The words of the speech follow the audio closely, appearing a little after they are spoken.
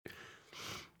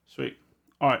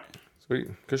All right. Sweet.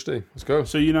 Kushti, let's go.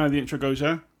 So you know how the intro goes,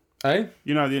 yeah? Hey?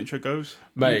 You know how the intro goes?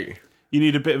 Mate. You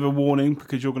need a bit of a warning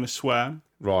because you're going to swear.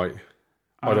 Right.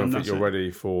 I don't think that's you're it.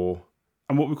 ready for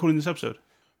And what we're calling this episode?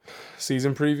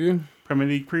 season preview? Premier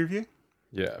League preview?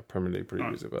 Yeah, Premier League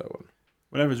preview is a better one.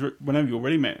 Whenever you're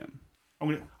ready, mate.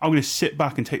 I'm gonna sit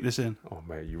back and take this in. Oh,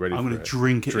 mate, you ready I'm for gonna it?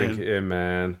 drink it Drink in. it in,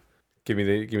 man. Give me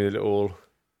the little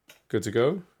good to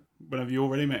go. Whenever you're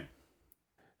ready, mate.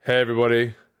 Hey,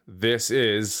 everybody. This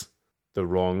is The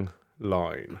Wrong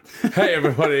Line. Hey,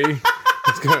 everybody.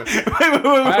 Let's go. I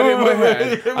had it in my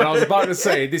head, and I was about to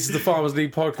say, this is the Farmers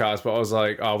League podcast, but I was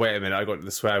like, oh, wait a minute, I got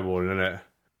the swear warning, innit?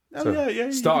 Oh, So, yeah.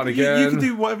 starting You again. can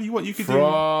do whatever you want. You can do...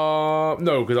 No,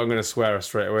 because I'm going to swear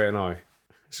straight away, and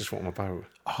it's just what I'm about.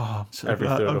 Oh, I'm so Every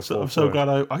glad, third or I'm fourth so word.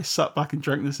 glad I sat back and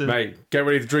drank this in. Mate, get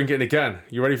ready to drink it in again.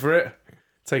 You ready for it?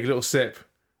 Take a little sip.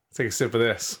 Take a sip of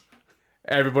this.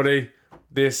 Everybody,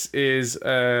 this is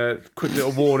a quick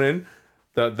little warning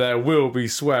that there will be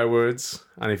swear words.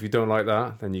 And if you don't like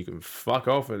that, then you can fuck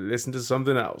off and listen to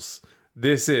something else.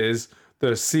 This is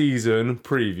the season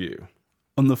preview.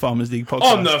 On the Farmers League podcast.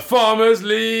 On the Farmers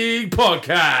League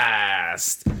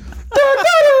podcast.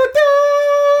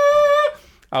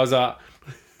 How's that?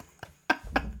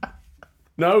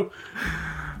 No?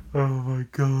 Oh my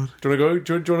god. Do you want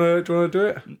to go? Do you want to do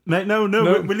it? Mate, no.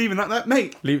 We're leaving that,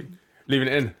 mate. Leaving it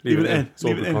in. Leave it in. It's all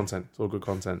Leave it good in. content. It's all good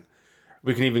content.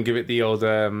 We can even give it the old,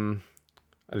 a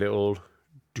little,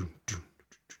 doom, doom,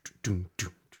 doom,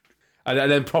 doom,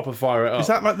 and then proper fire it up. Is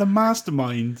that like the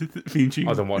Mastermind theme tune?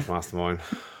 I don't watch Mastermind.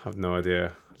 I have no idea.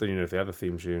 I don't even know if they have a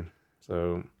theme tune.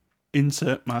 So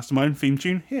Insert Mastermind theme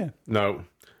tune here. no.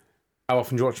 How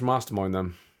often do you watch Mastermind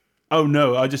then? Oh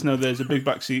no, I just know there's a big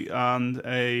backseat and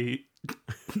a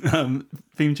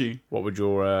theme tune. What would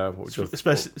your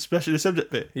Especially the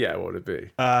subject bit. yeah? What would it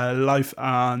be? Life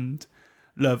and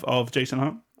love of Jason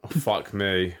Hart. Oh, fuck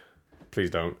me. Please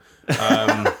don't.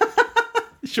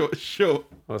 Sure.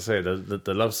 I'll say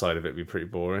the love side of it would be pretty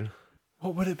boring.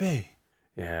 What would it be?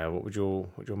 Yeah. What would your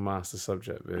master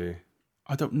subject be?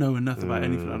 I don't know enough about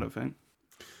anything, I don't think.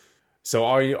 So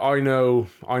I know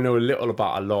a little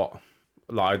about a lot.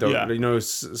 Like I don't, Yeah. you know,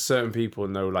 certain people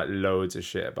know like loads of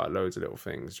shit about loads of little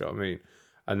things. Do you know what I mean?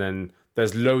 And then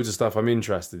there's loads of stuff I'm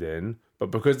interested in, but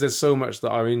because there's so much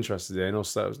that I'm interested in or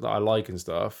stuff that I like and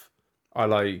stuff, I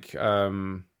like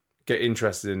get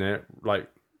interested in it, like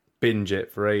binge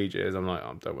it for ages. I'm like,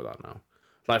 I'm done with that now.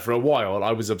 Like for a while,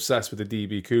 I was obsessed with the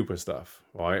DB Cooper stuff.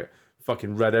 Right?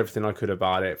 Fucking read everything I could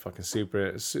about it. Fucking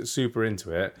super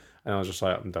into it. And I was just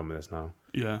like, I'm done with this now.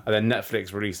 Yeah. And then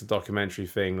Netflix released a documentary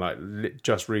thing like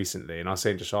just recently. And I was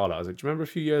saying to Charlotte, I was like, do you remember a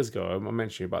few years ago I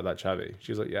mentioned you about that Chavy?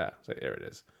 She was like, yeah. I was like, here it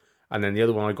is. And then the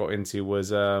other one I got into was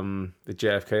the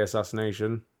JFK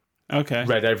assassination. Okay.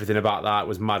 Read everything about that.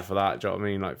 Was mad for that. Do you know what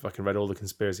I mean? Like fucking read all the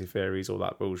conspiracy theories, all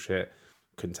that bullshit.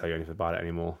 Couldn't tell you anything about it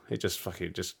anymore. It just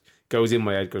goes in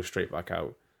my head, goes straight back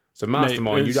out. So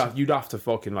Mastermind, you'd have to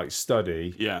fucking like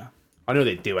study. Yeah. I know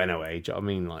they do anyway. Do you know what I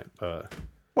mean? Like, but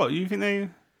What, you think they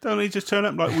just turn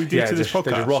up like we do to this podcast?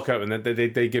 They just rock up and then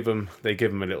they give them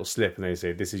a little slip and they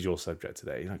say, "This is your subject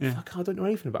today." You're like, fuck, I don't know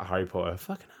anything about Harry Potter.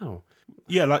 Fucking hell.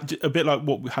 Yeah, like a bit like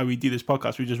how we do this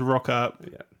podcast. We just rock up.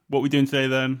 Yeah. What we doing today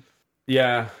then?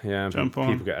 Yeah. Jump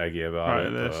on. People get eggy about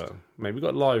it. But, mate, we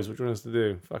got lives. What do you want us to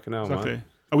do? Fucking hell, Exactly. man.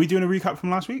 Are we doing a recap from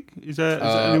last week? Is there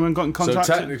anyone got in contact?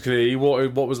 So technically,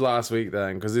 what was last week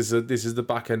then? Because this is the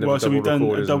back end of a double we've done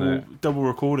record, a isn't it? double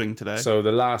recording today. So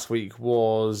the last week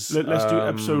was Let's do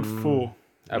episode 4.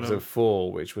 Episode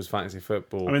 4, which was fantasy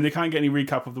football. I mean, they can't get any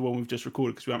recap of the one we've just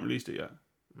recorded because we haven't released it yet.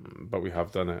 But we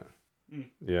have done it.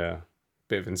 Yeah.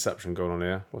 Bit of Inception going on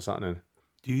here. What's happening?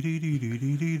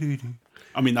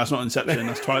 I mean, that's not Inception.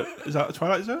 That's Twilight. Is that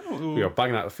Twilight Zone? Or... We are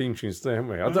banging out the theme tunes today,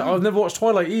 haven't we? I've never watched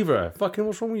Twilight either. Fucking,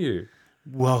 what's wrong with you?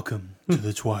 Welcome to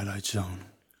the Twilight Zone.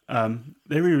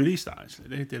 They re-released that actually.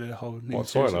 They did a whole new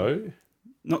series. Twilight?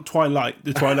 Not Twilight.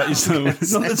 The Twilight Zone. Not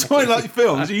the Twilight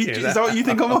films. Is that what you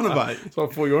think I'm on about? That's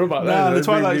what I thought you were on about. Nah, then. the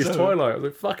Twilight Zone. Zone. Twilight. I was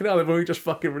like, fucking hell, they've only just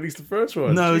fucking released the first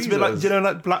one. No, Jesus. it's a bit like, do you know,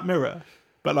 like Black Mirror,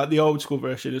 but like the old school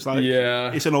version. It's like,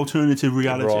 yeah, it's an alternative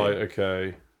reality. Right.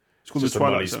 Okay. It's called Just the a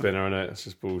money Twilight Zone. spinner, innit? It's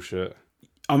just bullshit.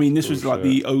 I mean, this was like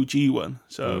the OG one.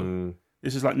 So Mm.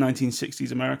 this is like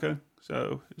 1960s America.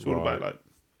 So it's all Right. about like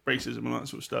racism and that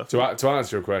sort of stuff. To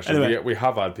answer your question, Anyway. we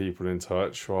have had people in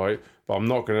touch, right? But I'm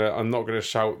not gonna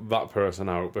shout that person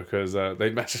out because they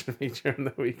messaged me during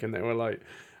the week and they were like,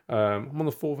 "I'm on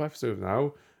the 4th episode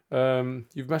now.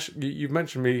 You've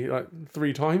mentioned me like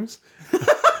 3 times."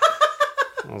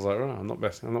 I was like, "Right, I'm not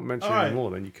mentioning All right.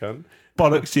 anymore. Then you can."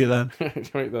 Bollocks to you then.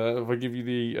 Right there. If I give you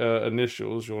the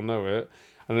initials, you'll know it.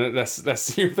 And then let's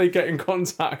see if they get in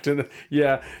contact. And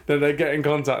then they get in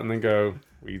contact and then go,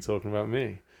 "Were you talking about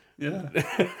me?" Yeah.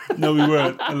 No, we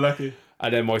weren't. Unlucky.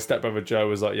 And then my stepbrother Joe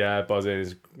was like, "Yeah,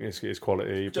 buzzing is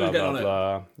quality." Blah blah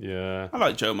blah. Yeah. I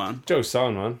like Joe, man. Joe's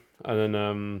sound, man. And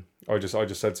then I just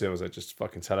said to him, I was like, just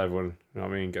fucking tell everyone. You know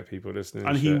what I mean? Get people listening.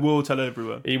 And he will tell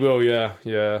everyone. He will, yeah.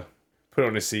 Put it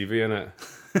on his CV,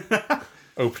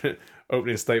 innit?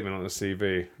 Opening statement on the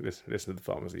CV. Listen to the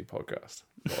Farmers League podcast.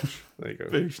 Watch. There you go.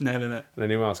 Boosh, nailing it. And then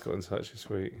who else got in touch this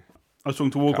week? I was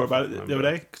talking to Walker about it the other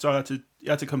day because he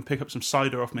had to come pick up some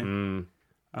cider off me.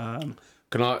 Can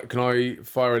I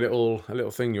fire a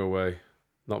little thing your way?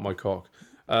 Not my cock.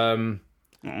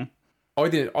 I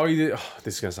did.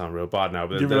 This is gonna sound real bad now,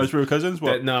 but did you realise we were cousins?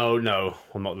 What? No,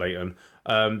 I'm not Leighton.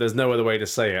 There's no other way to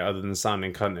say it other than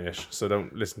sounding cuntish. So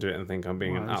don't listen to it and think I'm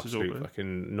being an absolute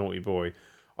fucking naughty boy.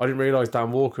 I didn't realise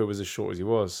Dan Walker was as short as he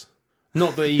was.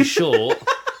 Not that he's short.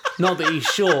 Not that he's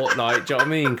short, like, do you know what I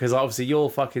mean? Because obviously you're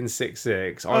fucking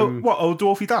 6'6". What, old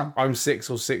dwarfy Dan? I'm 6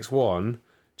 or 6'1".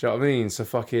 Do you know what I mean? So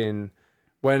fucking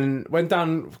when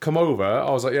Dan come over, I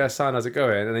was like, yeah, Sam, how's it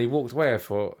going? And he walked away. I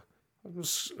thought, I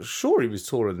was sure he was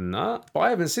taller than that, but I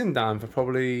haven't seen Dan for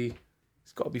probably,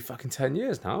 it's got to be fucking 10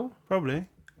 years now. Probably.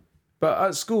 But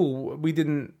at school we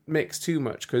didn't mix too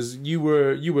much because you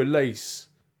were lace.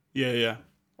 Yeah.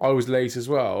 I was late as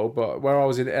well, but where I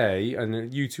was in A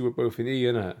and you two were both in E,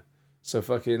 innit? So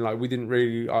fucking, like, we didn't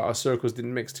really, our circles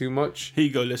didn't mix too much. Here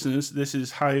you go, listeners. This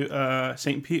is how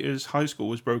St. Peter's High School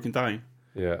was broken down.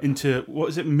 Yeah. Into, what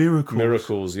is it, miracles?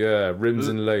 Miracles, yeah. Rims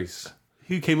and lace.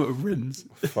 Who came up with rims?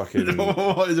 Fucking.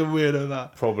 What is a weirdo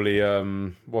that? Probably,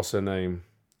 what's her name?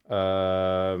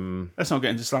 Let's not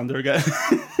get into slander again.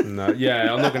 No,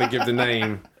 yeah, I'm not going to give the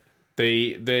name.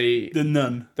 The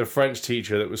nun. The French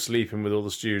teacher that was sleeping with all the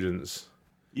students.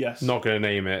 Yes. Not going to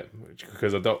name it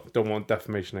because I don't want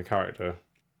defamation of character.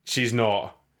 She's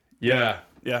not. Yeah.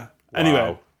 Yeah. Wow.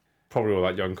 Anyway. Probably all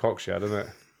that young cock she had, isn't it?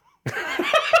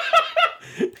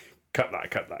 Cut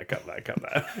that.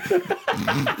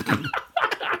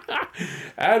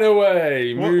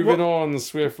 Anyway, moving on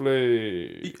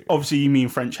swiftly. Obviously, you mean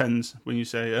French hens when you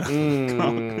say yeah.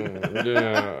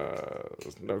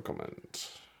 No comment.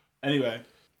 Anyway,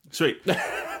 sweet.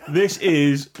 This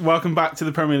is welcome back to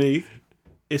the Premier League.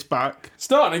 It's back.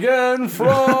 Starting again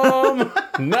from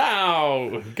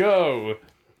now. Go.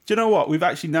 Do you know what? We've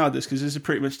actually nailed this because this is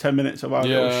pretty much 10 minutes of our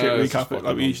little shit recap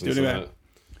like we used to do anyway.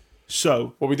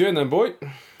 So, what are we doing then, boy?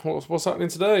 What's happening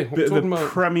today? What bit of a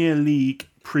Premier League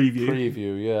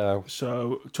preview. Yeah.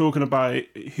 So, talking about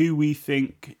who we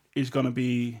think is going to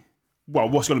be, well,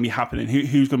 what's going to be happening,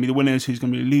 who's going to be the winners, who's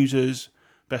going to be the losers,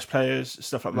 best players,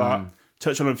 stuff like that.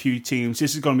 Touch on a few teams.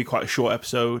 This is going to be quite a short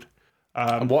episode.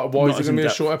 And why is it going to be a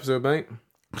short episode, mate?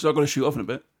 Because I've got to shoot off in a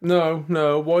bit. No.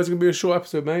 Why is it going to be a short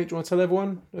episode, mate? Do you want to tell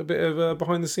everyone a bit of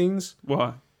behind the scenes?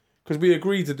 Why? Because we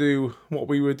agreed to do what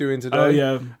we were doing today. Oh,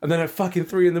 yeah. And then at fucking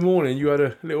 3 a.m, you had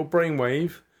a little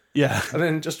brainwave. Yeah. And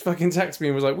then just fucking texted me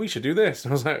and was like, we should do this.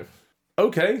 And I was like,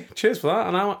 okay, cheers for that.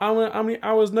 And how many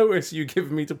hours notice are you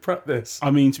giving me to prep this?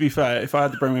 I mean, to be fair, if I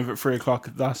had the brainwave at 3 o'clock,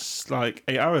 that's like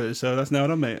 8 hours. So that's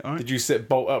nailed on, mate. All right? Did you sit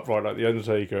bolt upright like the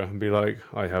Undertaker and be like,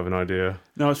 I have an idea?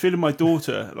 No, I was feeling my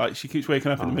daughter. Like, she keeps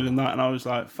waking up in the middle of the night. And I was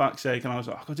like, fuck's sake. And I was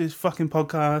like, I've got to do this fucking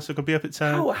podcast. I've got to be up at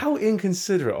 10. How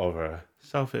inconsiderate of her.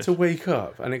 Selfish. To wake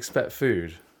up and expect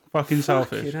food. Fucking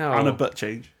selfish. Hell. And a butt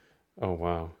change. Oh,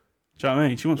 wow. Do you know what I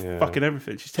mean? She wants fucking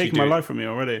everything. She's taking my life from me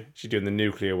already. She's doing the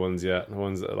nuclear ones yet? The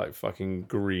ones that are like fucking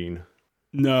green.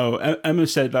 No, Emma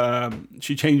said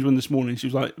she changed one this morning. She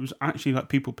was like, it was actually like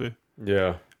people poo.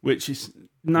 Yeah. Which is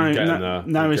now it's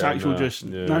actual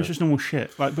now it's just normal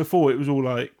shit. Like before it was all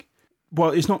like,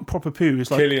 well, it's not proper poo.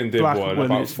 It's like Killian did black one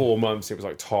about 4 months. It was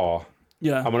like tar.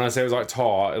 Yeah. And when I say it was like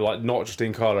tar, like not just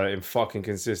in colour, in fucking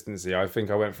consistency. I think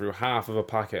I went through half of a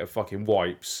packet of fucking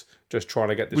wipes just trying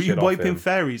to get the shit off him. Were you wiping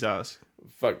Fairy's ass?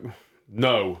 Fuck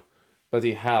no.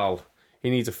 Bloody hell. He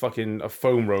needs a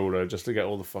foam roller just to get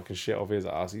all the fucking shit off his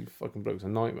ass. He fucking bloke's a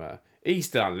nightmare. He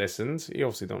still hasn't listened. He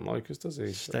obviously don't like us, does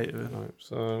he? State of it. No,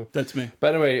 so dead to me.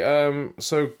 But anyway,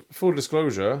 so full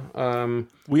disclosure,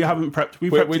 we haven't prepped.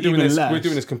 We're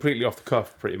doing this completely off the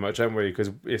cuff, pretty much, aren't we? Because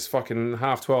it's fucking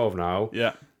 12:30 now.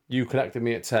 Yeah. You collected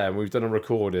me at 10. We've done a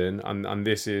recording, and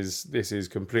this is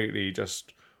completely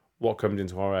just what comes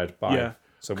into our head. Bye. Yeah.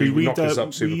 So we knocked this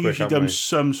up super quick. We've done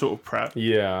some sort of prep.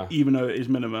 Yeah. Even though it is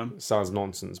minimum. It sounds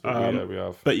nonsense, but we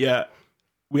have. But yeah,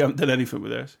 we haven't done anything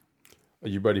with this. Are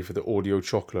you ready for the audio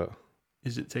chocolate?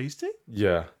 Is it tasty?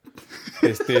 Yeah.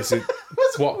 This is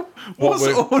what we're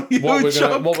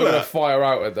gonna fire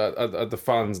out at the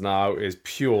fans now is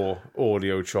pure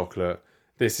audio chocolate.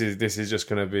 This is just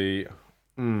gonna be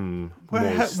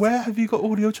Where have you got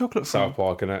Oreo chocolate from? South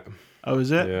Park, innit? Oh,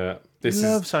 is it? Yeah.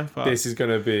 Love South Park. This is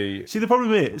going to be... See, the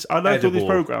problem is, I loved all these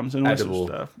programs and all this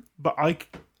sort of stuff, but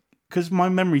because my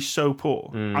memory's so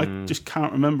poor, I just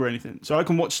can't remember anything. So I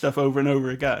can watch stuff over and over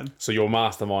again. So your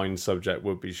mastermind subject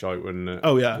would be shite, wouldn't it?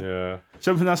 Oh, yeah. Yeah.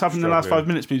 Something that's happened in the last 5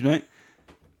 minutes, please, mate.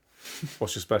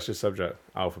 What's your special subject?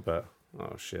 Alphabet.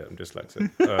 Oh, shit, I'm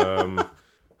dyslexic.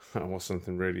 What's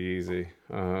something really easy?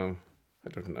 I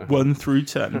don't know. 1 through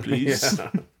 10, please.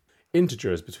 Yeah.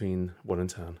 Integers between 1 and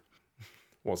 10.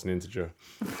 What's an integer?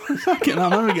 Fucking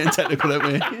hell, now we're getting technical, aren't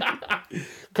we?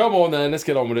 Come on then, let's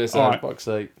get on with this. All right. Fuck's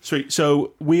sake. Sweet.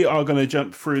 So we are going to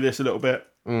jump through this a little bit.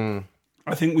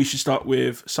 I think we should start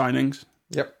with signings.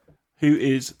 Yep. Who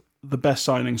is the best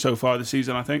signing so far this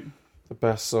season, I think? The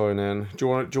best signing. Do you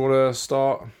want to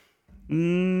start?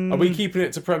 Are we keeping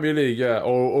it to Premier League, yeah?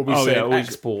 Or are we saying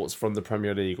exports from the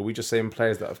Premier League? Or are we just saying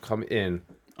players that have come in?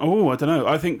 Oh, I don't know.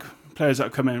 I think players that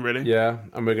have come in, really. Yeah,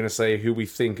 and we're going to say who we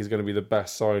think is going to be the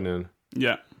best signing.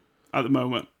 Yeah, at the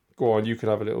moment. Go on, you can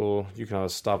have a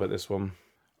stab at this one.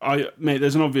 Mate,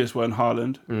 there's an obvious one,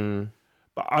 Haaland.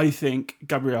 But I think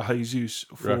Gabriel Jesus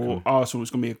for Arsenal is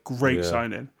going to be a great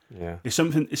signing. Yeah. It's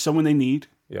someone they need.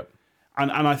 Yep.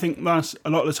 And I think that's a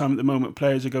lot of the time at the moment,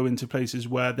 players are going to places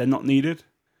where they're not needed.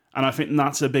 And I think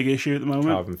that's a big issue at the moment.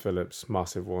 Calvin Phillips,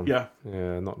 massive one. Yeah.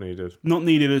 Yeah, not needed. Not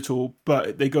needed at all,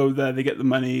 but they go there, they get the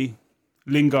money.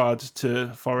 Lingard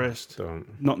to Forest,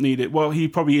 not needed. Well, he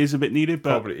probably is a bit needed,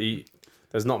 but...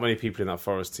 There's not many people in that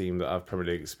Forest team that have Premier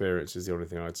League experience, is the only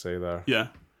thing I'd say there. Yeah.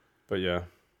 But yeah.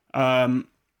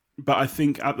 But I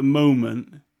think at the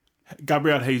moment,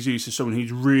 Gabriel Jesus is someone who's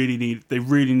they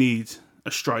really need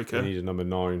a striker. They need a number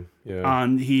 9, yeah.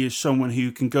 And he is someone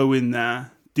who can go in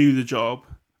there, do the job,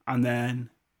 and then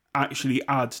actually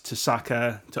add to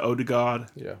Saka, to Odegaard,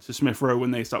 to Smith Rowe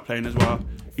when they start playing as well.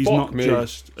 He's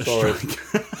just a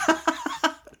striker.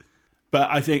 But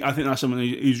I think that's someone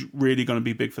who's really going to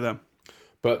be big for them.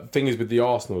 But the thing is, with the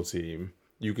Arsenal team,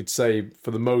 you could say for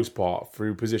the most part,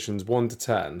 through positions 1 to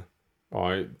 10,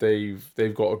 right,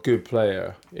 they've got a good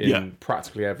player in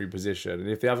practically every position. And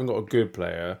if they haven't got a good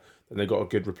player, then they've got a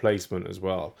good replacement as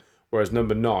well. Whereas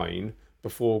number 9,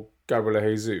 before Gabriel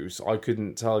Jesus, I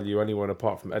couldn't tell you anyone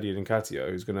apart from Eddie Nketiah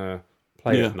who's going to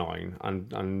play at 9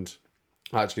 and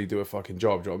actually do a fucking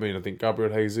job. Do you know what I mean? I think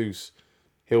Gabriel Jesus,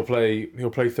 he'll play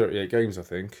 38 games, I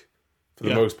think, for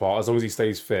the most part, as long as he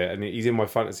stays fit. And he's in my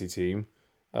fantasy team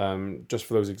just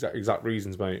for those exact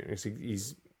reasons, mate.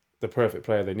 He's the perfect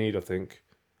player they need, I think.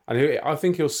 And I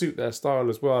think he'll suit their style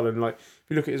as well. And like, if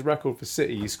you look at his record for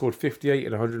City, he scored 58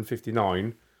 and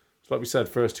 159. So like we said,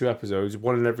 first 2 episodes,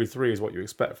 1 in every 3 is what you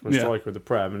expect from a striker of the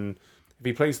Prem. And if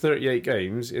he plays 38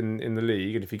 games in the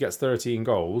league, and if he gets 13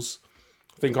 goals,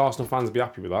 I think Arsenal fans will be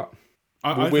happy with that.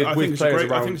 I think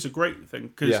it's a great thing,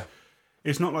 because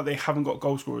it's not like they haven't got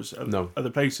goal scorers at other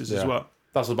places as well.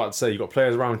 That's what I was about to say. You've got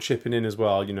players around chipping in as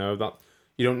well. You know, that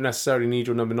you don't necessarily need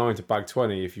your number 9 to bag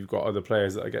 20 if you've got other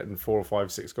players that are getting 4 or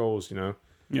 5, 6 goals, you know.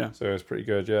 Yeah. So it's pretty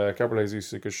good. Yeah, Gabriel Jesus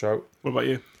is a good shout. What about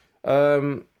you?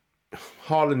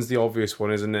 Haaland's the obvious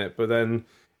one, isn't it? But then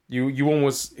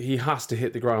he has to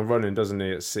hit the ground running, doesn't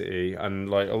he, at City? And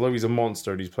like, although he's a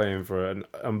monster and he's playing for an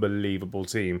unbelievable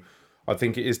team, I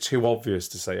think it is too obvious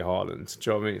to say Haaland. Do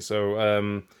you know what I mean?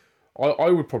 So I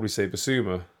would probably say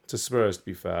Basuma to Spurs, to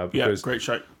be fair. Because, great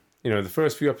shout. You know, the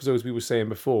first few episodes we were saying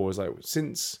before was like,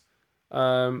 since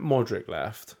Modric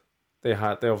left, they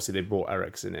brought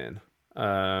Eriksen in.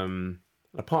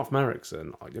 Apart from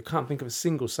Eriksen, I can't think of a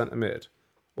single centre mid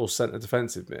or centre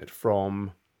defensive mid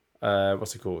from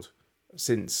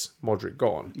since Modric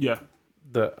gone. Yeah,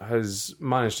 that has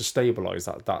managed to stabilise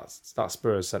that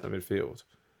Spurs centre midfield.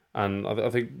 And I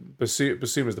think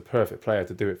Basuma is the perfect player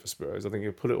to do it for Spurs. I think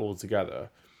he'll put it all together.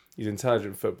 He's an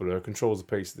intelligent footballer, controls the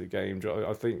pace of the game.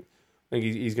 I think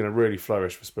he's going to really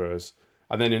flourish for Spurs.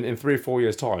 And then in 3 or 4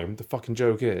 years' time, the fucking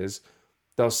joke is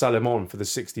they'll sell him on for the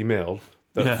 60 mil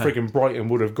that frigging Brighton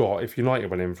would have got if United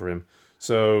went in for him.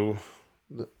 So,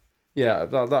 yeah,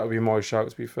 that would be my shout,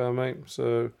 to be fair, mate.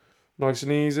 So, nice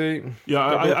and easy.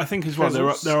 Yeah, I think as well,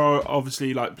 there are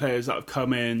obviously like players that have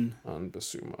come in and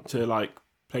Basuma to like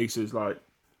places like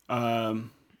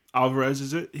Alvarez,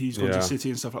 is it? He's gone to City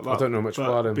and stuff like that. I don't know much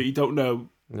about him. But you don't know.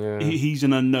 Yeah. He's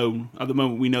an unknown. At the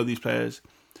moment, we know these players.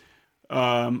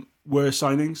 Worst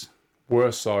signings?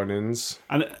 Worst signings.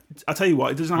 And I tell you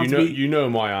what, it doesn't have to be... You know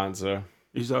my answer.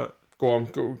 Is that... Go on,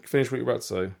 finish what you're about to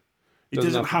say. It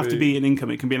doesn't have to be an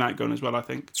income. It can be an outgoing as well, I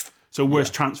think. So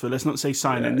worst transfer. Let's not say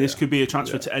signing. This could be a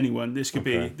transfer to anyone. This could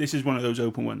be... This is one of those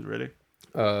open ones, really.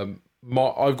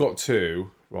 I've got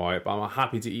 2... Right, but I'm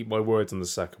happy to eat my words on the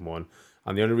second one.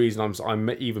 And the only reason I'm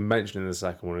even mentioning the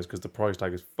second one is because the price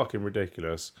tag is fucking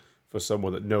ridiculous for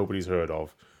someone that nobody's heard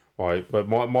of, right? But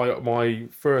my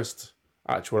first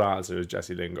actual answer is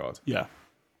Jesse Lingard. Yeah.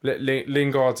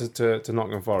 Lingard to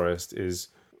Nottingham Forest is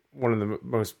one of the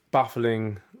most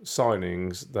baffling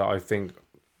signings that I think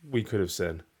we could have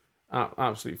seen.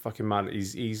 Absolutely fucking mad.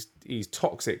 He's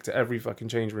toxic to every fucking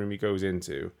change room he goes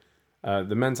into.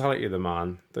 The mentality of the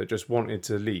man that just wanted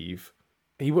to leave.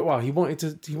 He wanted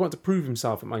to prove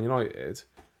himself at Man United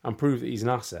and prove that he's an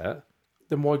asset.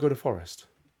 Then why go to Forest?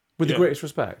 With the greatest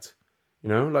respect,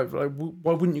 like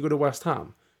why wouldn't you go to West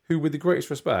Ham? Who, with the greatest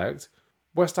respect,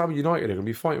 West Ham and United are going to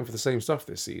be fighting for the same stuff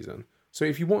this season. So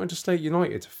if you wanted to stay at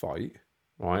United to fight,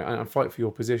 right, and fight for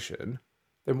your position,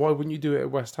 then why wouldn't you do it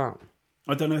at West Ham?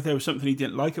 I don't know if there was something he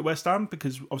didn't like at West Ham,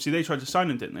 because obviously they tried to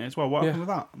sign him, didn't they, as well? What happened with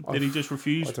that? Did he just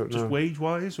refuse, just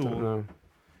wage-wise? Or? I don't know.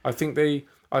 I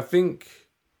think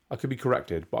I could be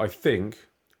corrected, but I think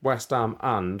West Ham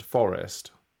and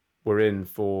Forest were in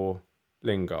for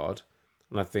Lingard,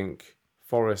 and I think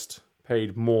Forest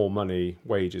paid more money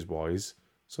wages-wise,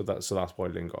 so that's why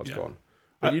Lingard's gone.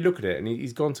 But you look at it, and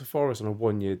he's gone to Forest on a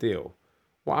 1-year deal.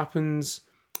 What happens?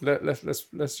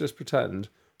 Let's just pretend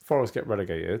Forest get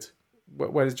relegated.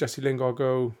 Where does Jesse Lingard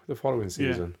go the following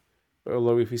season? But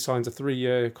although if he signs a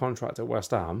 3-year contract at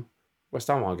West Ham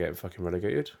aren't getting fucking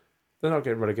relegated. They're not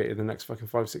getting relegated the next fucking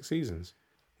 5-6 seasons.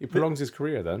 He prolongs his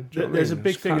career then. There's a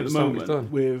big thing at the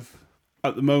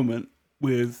moment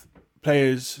with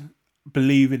players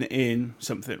believing in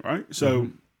something, right? So,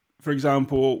 for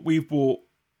example, we've bought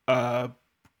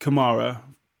Kamara,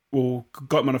 or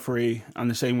got him on a free,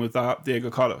 and the same with that Diego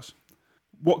Carlos.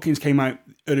 Watkins came out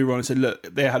earlier on and said, look,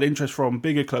 they had interest from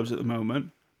bigger clubs at the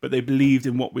moment, but they believed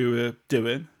in what we were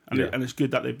doing. And, and it's good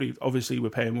that they believed. Obviously,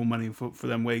 we're paying more money for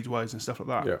them wage-wise and stuff like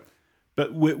that. Yeah.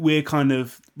 But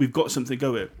we've got something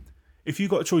going. If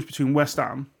you've got a choice between West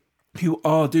Ham, who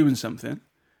are doing something,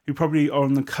 who probably are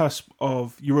on the cusp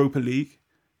of Europa League,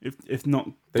 if not...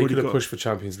 They could have pushed for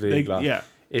Champions League.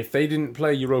 If they didn't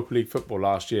play Europa League football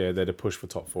last year, they'd have pushed for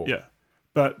top 4. Yeah.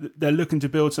 But they're looking to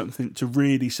build something to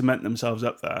really cement themselves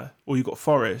up there. Or you've got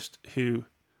Forest, who,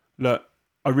 look,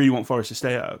 I really want Forest to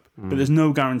stay up. But there's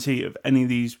no guarantee of any of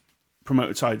these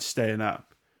promoted sides staying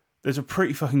up. There's a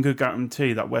pretty fucking good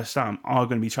guarantee that West Ham are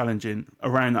going to be challenging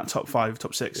around that top 5,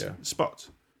 top 6 spot.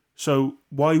 So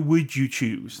why would you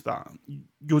choose that?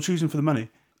 You're choosing for the money.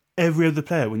 Every other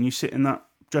player, when you sit in that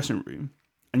dressing room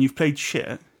and you've played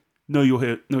shit, knows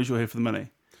you're here for the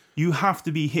money. You have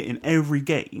to be hitting every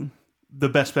game the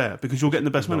best player, because you're getting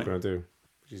the best money.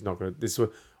 He's not going to. This is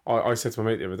what I said to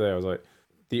my mate the other day. I was like,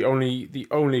 the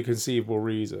only conceivable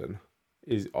reason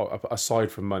is,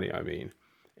 aside from money,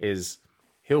 is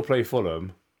he'll play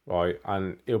Fulham, right,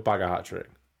 and he'll bag a hat trick,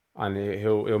 and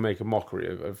he'll make a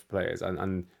mockery of players,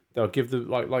 and they'll give the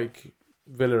like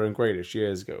Villa and Grealish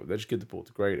years ago. They just give the ball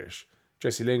to Grealish.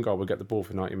 Jesse Lingard will get the ball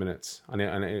for 90 minutes, and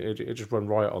it just run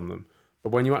riot on them.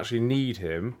 But when you actually need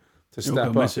him to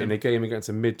step up in a game against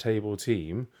a mid-table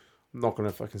team, I'm not going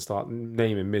to fucking start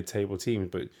naming mid-table teams,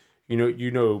 but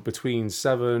you know between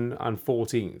 7th and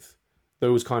 14th,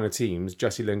 those kind of teams,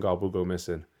 Jesse Lingard will go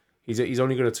missing. He's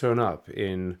only going to turn up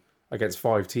in against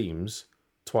 5 teams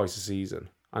twice a season,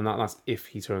 and that's if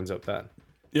he turns up then.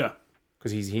 Yeah,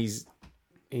 because he's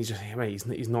just, mate,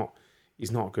 he's not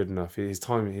good enough. His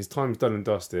time's done and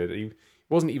dusted. He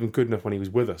wasn't even good enough when he was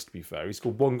with us, to be fair. He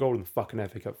scored 1 goal in the fucking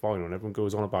FA Cup final, and everyone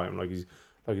goes on about him like he's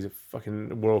a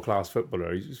fucking world-class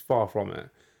footballer. He's far from it.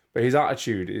 But his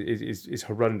attitude is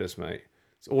horrendous, mate.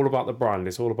 It's all about the brand.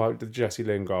 It's all about the Jesse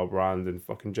Lingard brand and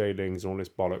fucking Jay Lings and all this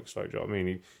bollocks. Like, do you know what I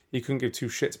mean? He couldn't give 2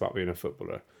 shits about being a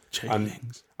footballer.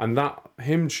 And that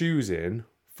him choosing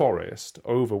Forest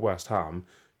over West Ham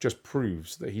just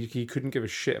proves that he couldn't give a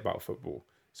shit about football.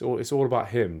 It's all about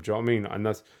him. Do you know what I mean? And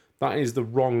that is the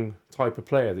wrong type of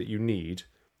player that you need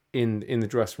in the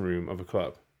dressing room of a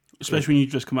club. Especially when you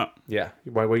just come up. Yeah,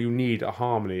 where you need a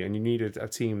harmony and you need a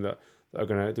team that are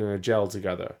going to gel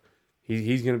together.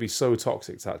 He's going to be so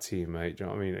toxic to that team, mate. Do you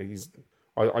know what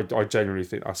I mean? I genuinely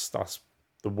think that's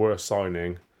the worst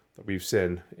signing that we've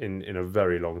seen in a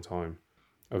very long time.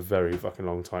 A very fucking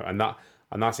long time.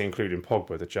 And that's including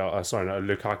Pogba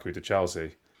Lukaku to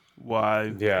Chelsea.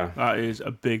 Wow. Yeah. That is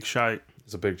a big shout.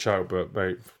 It's a big shout, but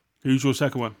mate. Who's your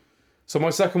second one? So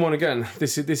my second one, again,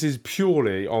 this is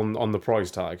purely on the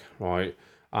price tag, right?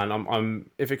 And I'm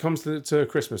if it comes to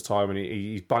Christmas time and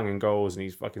he's banging goals and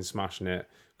he's fucking smashing it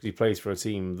because he plays for a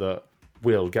team that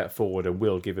will get forward and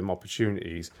will give him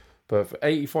opportunities. But for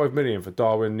 85 million for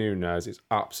Darwin Núñez, it's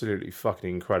absolutely fucking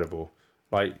incredible.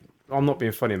 Like, I'm not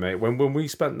being funny, mate. When we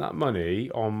spent that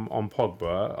money on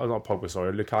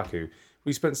Lukaku,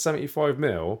 We spent 75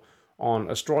 mil on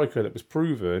a striker that was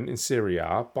proven in Serie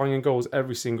A, banging goals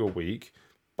every single week,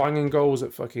 banging goals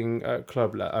at fucking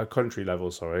country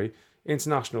level.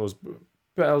 Internationals,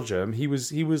 Belgium. He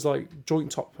was like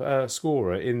joint top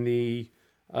scorer in the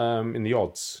odds. Do you know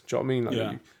what I mean? Like,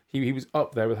 Yeah. He was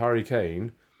up there with Harry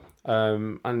Kane.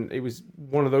 And it was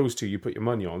one of those two you put your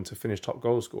money on to finish top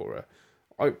goal scorer.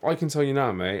 I can tell you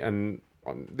now, mate, and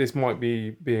this might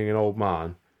be being an old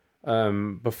man.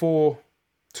 Before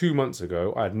 2 months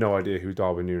ago, I had no idea who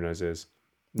Darwin Núñez is.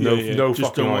 No Just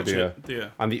fucking don't watch idea. it. Yeah.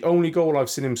 And the only goal I've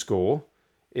seen him score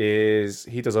is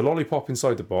he does a lollipop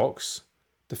inside the box,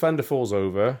 defender falls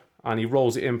over, and he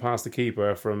rolls it in past the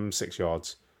keeper from 6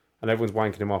 yards. And everyone's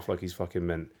wanking him off like he's fucking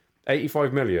mint.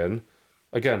 85 million.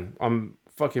 Again, I'm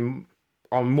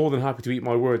more than happy to eat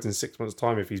my words in 6 months'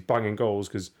 time if he's banging goals,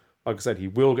 because, like I said, he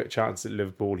will get chances at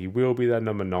Liverpool. He will be their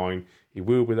number 9. He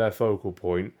will be their focal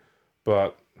point.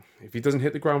 But if he doesn't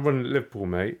hit the ground running at Liverpool,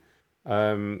 mate,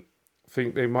 I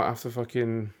think they might have to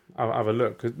fucking have a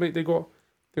look. Because, mate, they got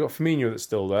Firmino that's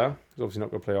still there. He's obviously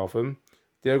not going to play often.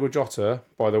 Diogo Jota,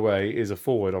 by the way, is a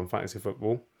forward on fantasy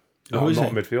football. Not a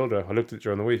midfielder. I looked at it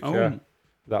during the week. Oh. Yeah,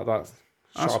 that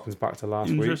sharpens back to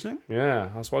last week. Interesting. Yeah,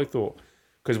 that's what I thought.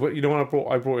 Because when I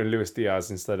brought in Luis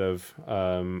Diaz instead of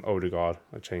Odegaard.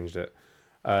 I changed it.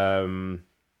 I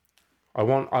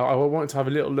wanted to have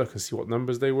a little look and see what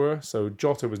numbers they were. So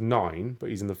Jota was 9, but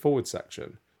he's in the forward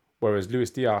section, whereas Luis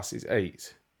Diaz is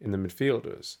 8 in the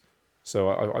midfielders. So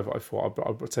I thought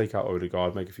I'd take out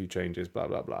Odegaard, make a few changes, blah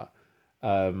blah blah.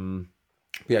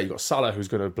 Yeah, you've got Salah, who's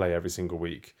going to play every single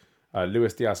week.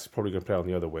 Luis Diaz is probably going to play on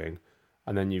the other wing,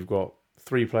 and then you've got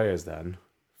 3 players then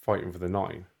fighting for the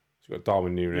 9. So you've got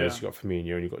Darwin Núñez, you've got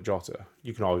Firmino, and you've got Jota.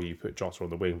 You can argue you put Jota on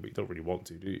the wing, but you don't really want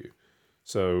to, do you?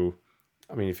 So,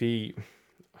 I mean,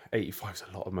 85 is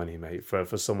a lot of money, mate, for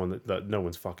someone that no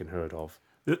one's fucking heard of.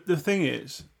 The thing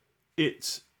is,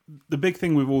 it's the big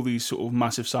thing with all these sort of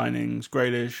massive signings,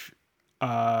 Grealish,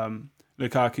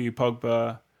 Lukaku,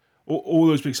 Pogba, all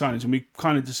those big signings, and we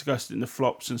kind of discussed it in the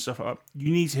flops and stuff like that.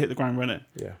 You need to hit the ground running.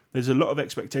 Yeah. There's a lot of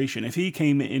expectation. If he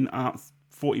came in at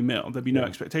 40 mil, there'd be no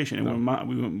expectation. It wouldn't matter.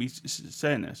 We wouldn't be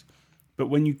saying this. But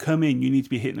when you come in, you need to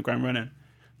be hitting the ground running.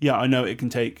 Yeah, I know it can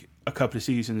take a couple of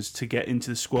seasons to get into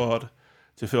the squad,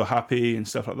 to feel happy and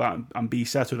stuff like that, and be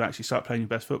settled and actually start playing your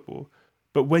best football.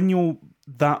 But when you're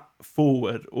that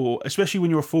forward, or especially when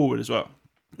you're a forward as well,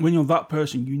 when you're that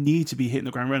person, you need to be hitting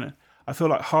the ground running. I feel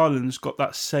like Haaland's got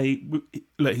that say.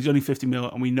 Look, he's only 50 mil,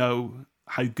 and we know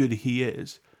how good he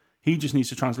is. He just needs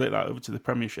to translate that over to the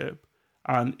Premiership.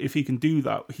 And if he can do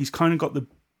that, he's kind of got the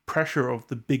pressure of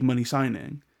the big money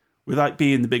signing without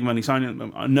being the big money signing at the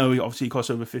moment. I know he costs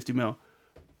over 50 mil,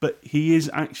 but he is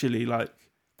actually like,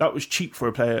 that was cheap for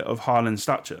a player of Haaland's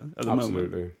stature at the moment.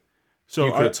 Absolutely. So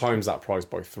you could have times that price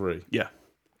by 3. Yeah.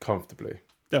 Comfortably.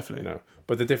 Definitely. You know.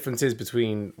 But the difference is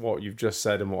between what you've just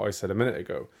said and what I said a minute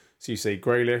ago. So you say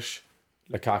Grealish,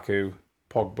 Lukaku,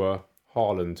 Pogba,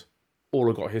 Haaland, all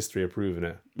have got history of proving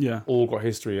it. Yeah. All got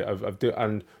history of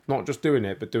and not just doing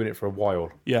it, but doing it for a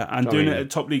while. Yeah, and doing it at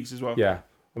top leagues as well. Yeah.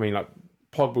 I mean, like,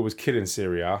 Pogba was killing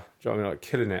Serie A. Do you know what I mean? Like,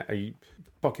 killing it. He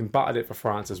fucking battered it for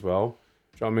France as well.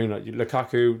 Do you know what I mean? Like,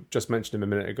 Lukaku, just mentioned him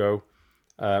a minute ago.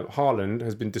 Haaland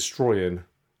has been destroying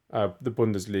the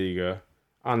Bundesliga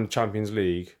and Champions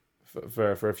League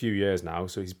for a few years now,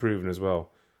 so he's proven as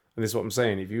well. And this is what I'm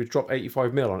saying. If you drop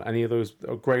 85 mil on any of those,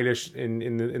 Grealish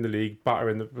in the league,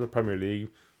 battering the Premier League,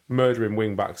 murdering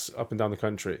wing backs up and down the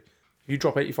country, if you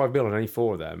drop 85 mil on any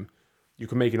 4 of them, you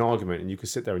can make an argument and you could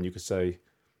sit there and you could say,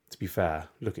 to be fair,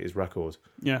 look at his record.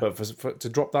 Yeah. But to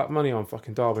drop that money on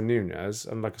fucking Darwin Núñez,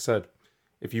 and like I said,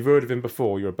 if you've heard of him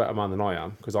before, you're a better man than I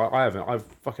am, because I haven't. I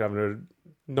fucking haven't heard,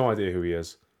 no idea who he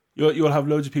is. You'll have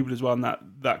loads of people as well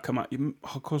that come out.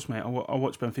 Of course, mate. I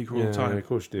watch Benfica all the time. Yeah, of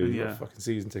course you do. You've got a fucking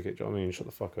season ticket. Do you know what I mean? Shut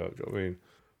the fuck up. Do you know what I mean?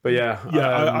 But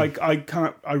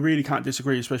yeah, I really can't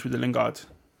disagree, especially with the Lingard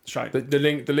strike. The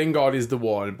Lingard is the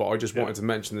one, but I just wanted to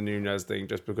mention the Núñez thing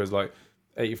just because, like,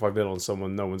 85 mil on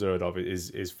someone no one's heard of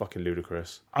is fucking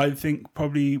ludicrous. I think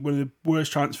probably one of the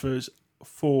worst transfers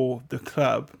for the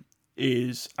club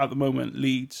is at the moment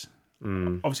Leeds.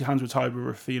 Obviously, hands were tied with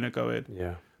Rafinha going.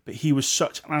 Yeah. But he was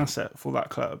such an asset for that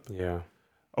club. Yeah.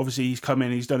 Obviously, he's come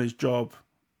in, he's done his job.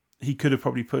 He could have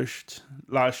probably pushed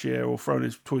last year or thrown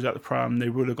his toys out the pram. They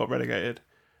would have got relegated.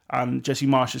 And Jesse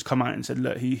Marsch has come out and said,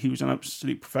 look, he was an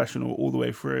absolute professional all the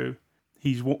way through.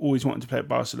 He's always wanted to play at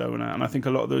Barcelona. And I think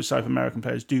a lot of those South American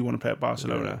players do want to play at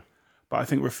Barcelona. Yeah. But I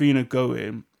think Rafinha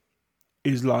going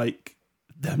is like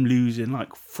them losing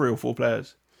like 3 or 4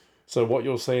 players. So what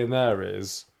you're saying there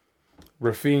is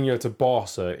Rafinha to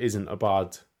Barca isn't a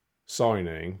bad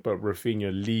signing, but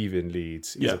Rafinha leaving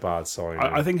Leeds is a bad signing.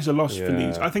 I think it's a loss for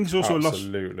Leeds. I think it's also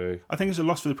absolutely. a loss. I think it's a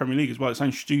loss for the Premier League as well. It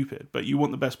sounds stupid, but you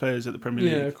want the best players at the Premier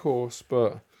League. Yeah, of course,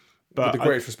 but with the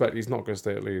greatest respect, he's not going to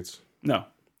stay at Leeds. No,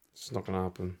 it's not going to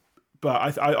happen.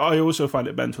 But I also find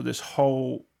it mental, this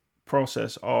whole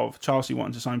process of Chelsea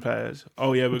wanting to sign players.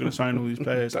 Oh yeah, we're going to sign all these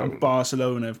players, and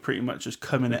Barcelona have pretty much just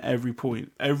come in at every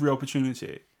point, every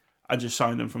opportunity, and just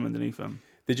signed them from underneath them.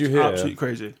 Did you hear? Absolutely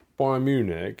crazy. Bayern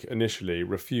Munich initially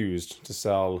refused to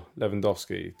sell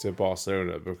Lewandowski to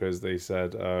Barcelona because they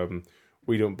said,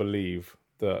 we don't believe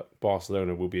that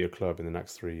Barcelona will be a club in the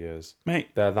next 3 years. Mate,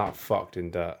 they're that fucked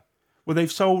in debt. Well,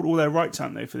 they've sold all their rights,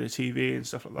 haven't they, for their TV and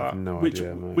stuff like that? I have no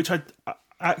idea, mate. Which I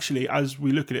actually, as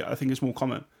we look at it, I think it's more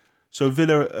common. So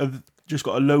Villa have just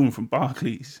got a loan from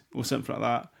Barclays or something like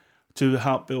that to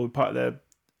help build part of their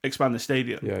expand the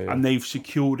stadium, and they've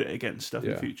secured it against stuff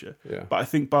in the future. Yeah. But I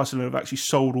think Barcelona have actually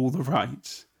sold all the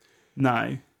rights now.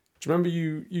 Do you remember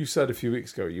you said a few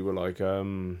weeks ago, you were like,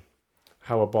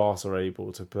 how are Barca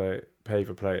able to pay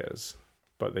for players,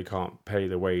 but they can't pay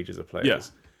the wages of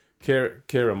players? Yeah.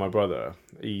 Kieran, my brother,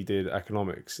 he did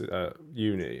economics at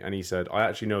uni, and he said, I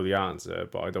actually know the answer,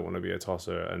 but I don't want to be a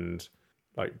tosser and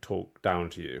like talk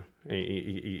down to you.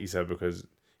 He said,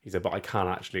 but I can't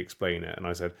actually explain it. And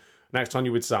I said, next time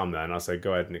you're with Sam then, I said,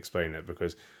 go ahead and explain it,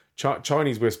 because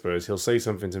Chinese whispers, he'll say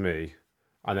something to me,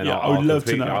 and then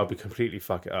I'll be completely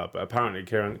fuck it up. But apparently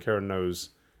Kieran knows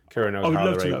how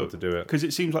they're able to do it. Because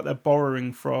it seems like they're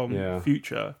borrowing from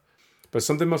future. But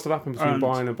something must have happened between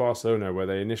Bayern and Barcelona where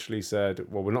they initially said,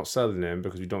 well, we're not selling him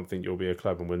because we don't think you'll be a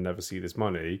club and we'll never see this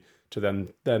money, to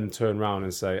then turn around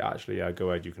and say, actually, yeah, go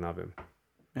ahead, you can have him.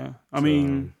 Yeah. I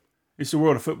mean, it's the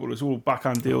world of football. It's all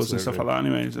backhand deals and stuff like that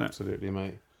anyway, isn't it? Absolutely,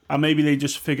 mate. And maybe they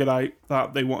just figured out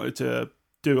that they wanted to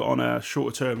do it on a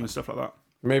shorter term and stuff like that.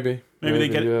 Maybe they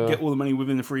get all the money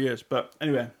within the 3 years. But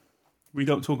anyway, we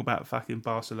don't talk about fucking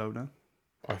Barcelona.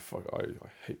 I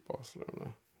hate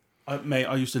Barcelona. Mate,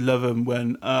 I used to love him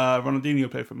when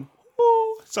Ronaldinho played for him.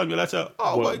 Oh, Samuel Eto'o.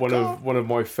 Oh, my God. One of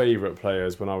my favourite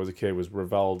players when I was a kid was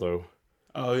Rivaldo.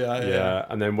 Oh, yeah.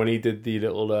 And then when he did the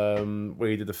little, when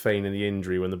he did the feign and the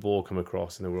injury when the ball came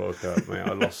across in the World Cup, mate,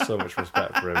 I lost so much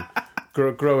respect for him.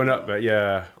 Growing up,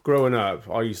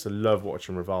 I used to love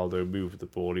watching Rivaldo move with the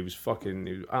ball. He was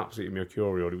absolutely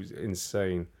mercurial. He was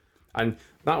insane. And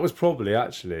that was probably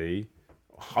actually,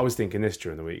 I was thinking this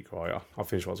during the week, right? I'll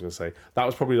finish what I was going to say. That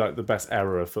was probably like the best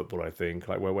era of football, I think,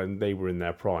 like when they were in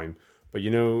their prime. But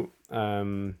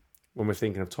when we're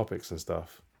thinking of topics and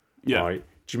stuff, right?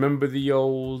 Do you remember the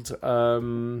old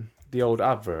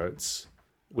adverts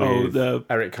with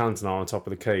Eric Cantona on top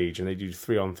of the cage, and they do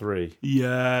 3-on-3?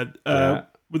 Yeah.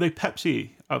 Were they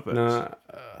Pepsi adverts? No,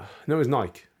 it was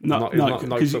Nike. Nike,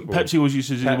 because Pepsi was used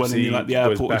to do one in the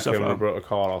airport and stuff like that. Roberto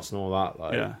Carlos and all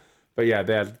that. But yeah,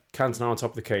 they had Cantona on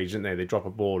top of the cage, didn't they? They drop a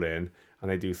ball in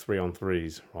and they do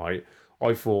 3-on-3s, right?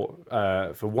 I thought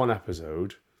for one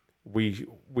episode we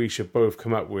should both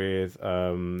come up with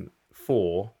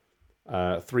 4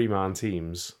 3-man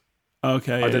teams.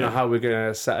 Okay. I don't know how we're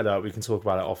gonna set it up. We can talk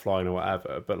about it offline or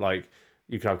whatever. But like,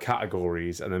 you could have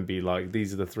categories and then be like,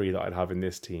 these are the 3 that I'd have in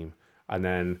this team, and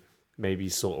then maybe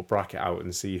sort of bracket out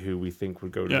and see who we think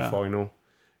would go to the final.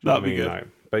 That'd be good. Like,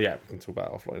 but yeah, we can talk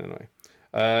about it offline anyway.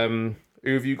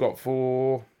 Who have you got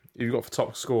for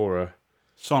top scorer?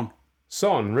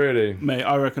 Son, really? Mate,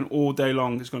 I reckon all day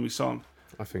long it's going to be Son.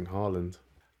 I think Haaland.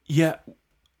 Yeah.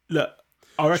 Look,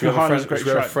 I reckon Haaland's a great should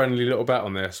we have a friendly little bet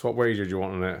on this? What wager do you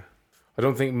want on it? I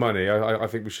don't think money. I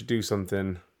think we should do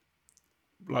something.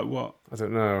 Like what? I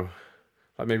don't know.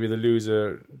 Like maybe the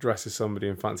loser dresses somebody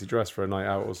in fancy dress for a night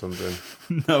out or something.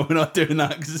 No, we're not doing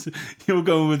that, because you're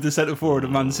going with the centre forward of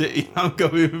Man City. I'm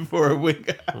going for a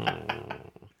winger.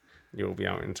 You'll be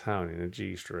out in town in a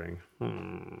G-string.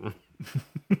 No,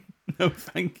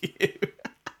 thank you.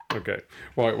 Okay.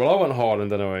 Right, well, I want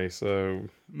Haaland anyway, so...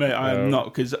 Mate, I am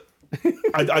not, because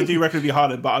I do reckon it'd be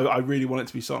Haaland, but I really want it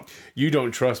to be Son. You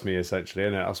don't trust me, essentially,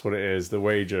 innit? That's what it is, the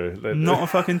wager. Not a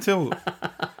fucking tool.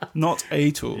 Not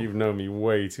a tool. You've known me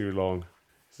way too long.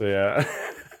 So, yeah.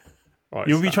 Right,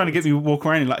 you'll be trying to get me to walk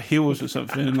around in like heels or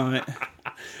something, and like...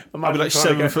 I'll be like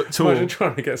 7 foot tall. Imagine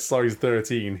trying to get size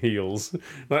 13 heels.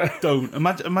 Don't.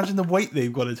 Imagine the weight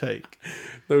they've got to take.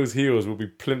 Those heels will be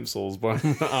plimsolls by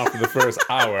after the first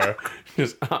hour.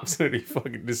 Just absolutely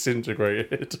fucking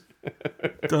disintegrated.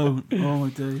 Don't. Oh my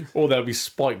days. Or there'll be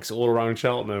spikes all around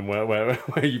Cheltenham where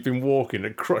you've been walking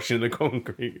and crushing the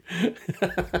concrete.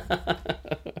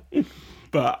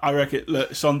 But I reckon,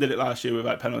 look, Son did it last year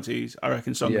without penalties. I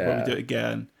reckon Son will probably do it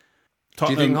again. Do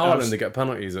you think Haaland to get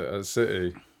penalties at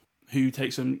City? Who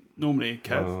takes them normally,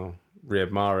 Kev?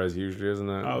 Riyad Mahrez usually, isn't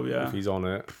it? Oh, yeah. If he's on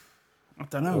it. I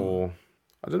don't know. Or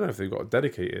I don't know if they've got a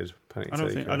dedicated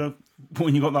penalty taker.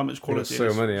 When you got that much They've got quality,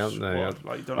 so many, haven't they?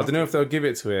 I don't know if they'll give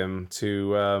it to him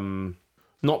to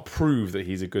not prove that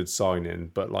he's a good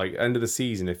signing, but like end of the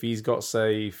season, if he's got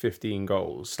say 15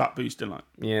 goals, stat boosting, like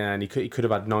and he could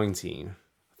have had 19.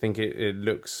 I think it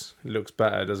looks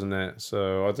better, doesn't it?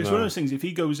 So I don't know. It's one of those things. If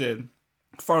he goes in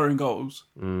firing goals,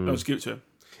 I'll just give it to him.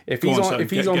 If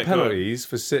he's on penalties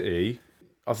for City,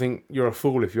 I think you're a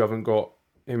fool if you haven't got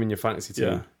him in your fantasy team.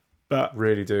 Yeah. But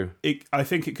really do. I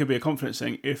think it could be a confidence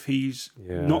thing. If he's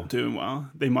not doing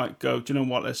well, they might go, do you know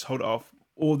what, let's hold it off.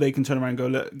 Or they can turn around and go,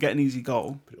 look, get an easy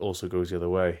goal. But it also goes the other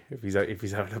way. If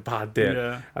he's having a bad dip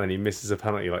and then he misses a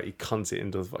penalty, like he cunts it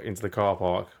into the car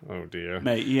park. Oh dear,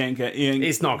 mate,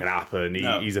 it's not gonna happen.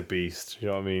 He's a beast. You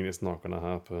know what I mean? It's not gonna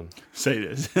happen. Say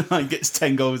this, like gets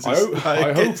 10 goals.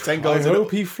 I hope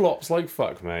he flops like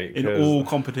fuck, mate. In all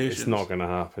competitions. It's not gonna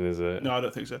happen, is it? No, I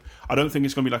don't think so. I don't think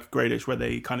it's gonna be like a Grealish where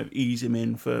they kind of ease him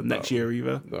in for next year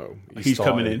either. No, he's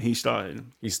coming in. He's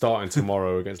starting. He's starting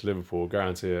tomorrow against Liverpool.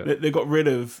 Guarantee it. They got rid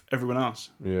of everyone else.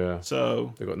 Yeah.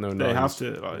 So they got no. They have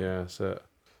to. Yeah, that's it.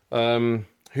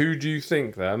 Who do you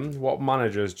think then? What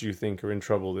managers do you think are in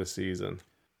trouble this season?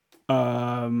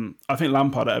 I think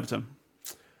Lampard at Everton.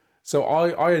 So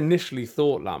I initially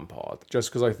thought Lampard, just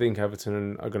because I think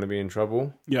Everton are going to be in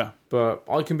trouble. Yeah. But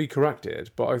I can be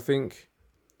corrected. But I think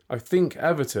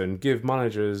Everton give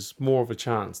managers more of a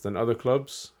chance than other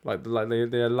clubs. Like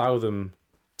they allow them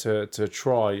to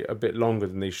try a bit longer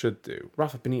than they should do.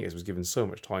 Rafa Benitez was given so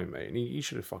much time, mate, and he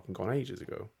should have fucking gone ages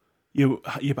ago. Yeah,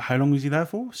 but how long was he there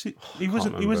for? He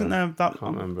wasn't there that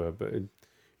long. I can't remember, but he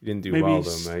didn't do well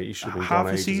though, mate. He should have been gone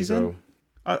ages ago.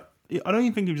 I don't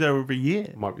even think he was there over a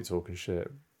year. Might be talking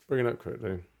shit. Bring it up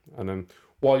quickly. And then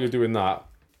while you're doing that,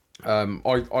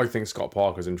 I think Scott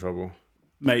Parker's in trouble,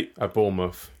 mate, at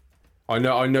Bournemouth. I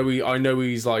know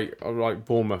he's like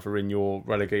Bournemouth are in your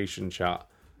relegation chat.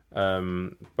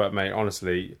 But mate,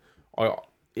 honestly,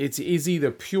 it's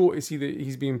either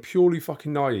he's being purely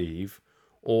fucking naive,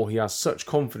 or he has such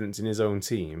confidence in his own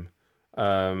team.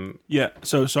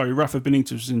 So sorry, Rafa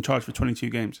Benitez was in charge for 22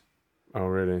 games. Oh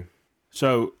really?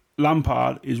 So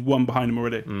Lampard is one behind him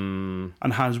already,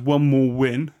 and has one more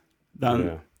win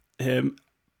than him.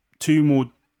 Two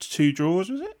draws,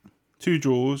 was it? 2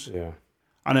 draws. Yeah.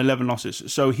 And 11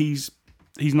 losses. So he's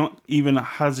not even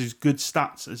has as good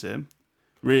stats as him.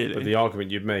 Really? But the argument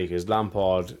you'd make is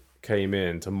Lampard came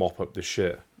in to mop up the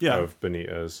shit of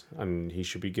Benitez, and he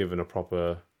should be given a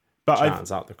proper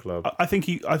chance at the club. I think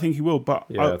he will.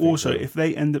 But also, if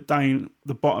they end up down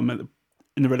the bottom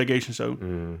in the relegation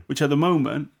zone, which at the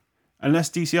moment,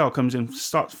 unless DCL comes in,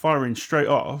 starts firing straight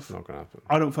off, it's not going to happen.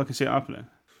 I don't fucking see it happening.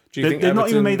 They've not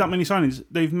even made that many signings.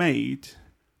 They've made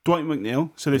Dwight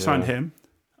McNeil, so they signed him,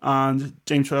 and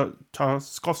James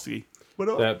Tarkowski.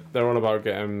 They're on about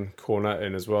getting Cornet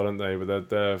in as well, aren't they? But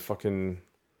they're fucking.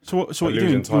 So what you're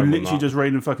doing? You're literally just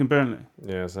raiding fucking Burnley.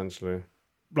 Yeah, essentially.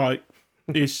 Like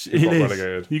it is.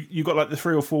 You got like the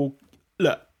 3 or 4.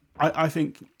 Look, I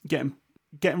think getting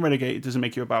relegated doesn't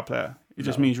make you a bad player. It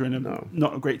just means you're in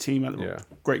not a great team at the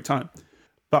great time.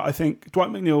 But I think Dwight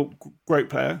McNeil, great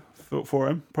player for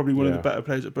him, probably one of the better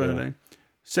players at Burnley. Yeah.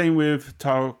 Same with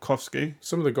Tarkowski.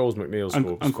 Some of the goals McNeil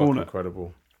scored was fucking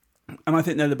incredible. And I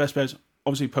think they're the best players.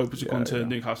 Obviously, Pope has gone to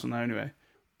Newcastle now anyway.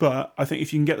 But I think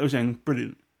if you can get those in,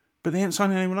 brilliant. But they ain't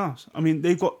signing anyone else. I mean,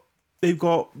 they've got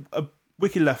a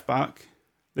wicked left back.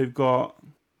 They've got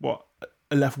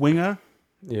a left winger.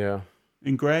 Yeah.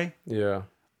 In Gray. Yeah.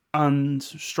 And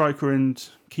striker and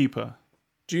keeper.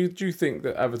 Do you think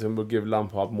that Everton would give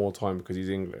Lampard more time because he's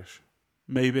English?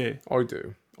 Maybe. I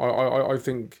do. I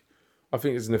think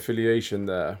there's an affiliation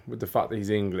there with the fact that he's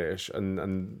English,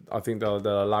 and I think they'll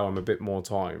allow him a bit more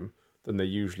time than they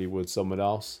usually would someone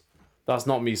else. That's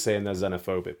not me saying they're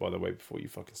xenophobic, by the way, before you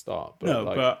fucking start.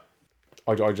 But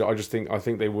I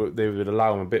think they would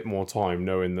allow him a bit more time,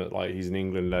 knowing that like he's an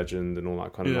England legend and all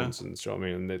that kind of nonsense. Do you know what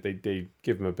I mean? And they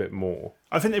give him a bit more.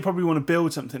 I think they probably want to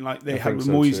build something like they had with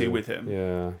Moisey with him.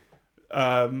 Yeah.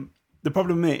 The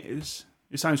problem is,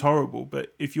 it sounds horrible,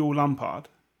 but if you're Lampard,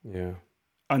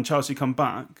 and Chelsea come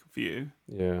back for you,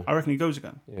 I reckon he goes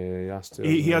again. Yeah, he has to.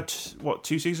 He had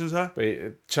 2 seasons there.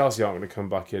 But Chelsea aren't going to come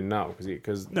back in now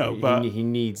because he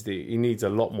needs a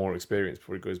lot more experience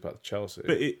before he goes back to Chelsea.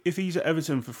 But if he's at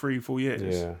Everton for 3-4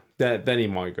 years, then he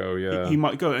might go. Yeah, he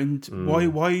might go. And why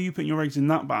are you putting your eggs in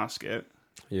that basket?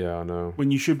 Yeah, I know.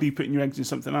 When you should be putting your eggs in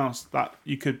something else that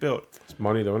you could build. It's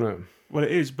money, though, isn't it? Well,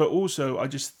 it is, but also I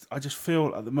just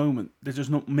feel at the moment they're just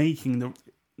not making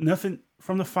nothing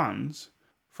from the fans,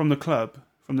 from the club,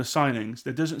 from the signings.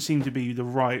 There doesn't seem to be the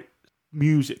right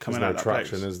music coming There's out no of that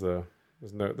traction, place. is there?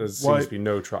 There seems to be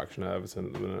no traction at Everton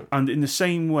at the minute. And in the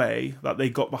same way that they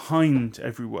got behind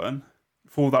everyone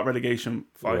for that relegation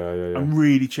fight, and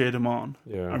really cheered them on,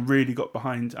 and really got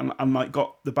behind and like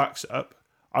got the backs up,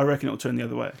 I reckon it'll turn the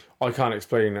other way. I can't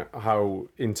explain how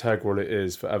integral it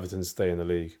is for Everton to stay in the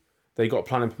league. They got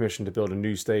planning permission to build a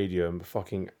new stadium,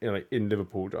 in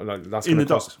Liverpool. Like that's in the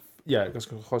cost, docks. Yeah, that's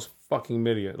going to cost fucking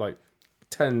millions, like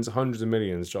tens, hundreds of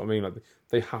millions. Do you know what I mean? Like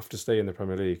they have to stay in the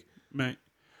Premier League, Mate.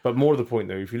 But more to the point,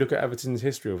 though, if you look at Everton's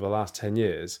history over the last 10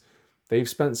 years, they've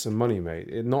spent some money,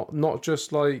 mate. Not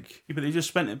just like... Yeah, but they just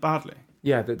spent it badly.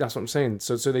 Yeah, that's what I'm saying.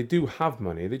 So they do have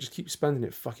money. They just keep spending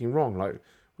it fucking wrong. Like,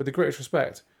 with the greatest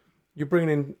respect, you're bringing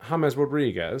in James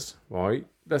Rodriguez, right?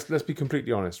 Let's be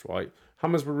completely honest, right?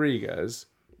 James Rodriguez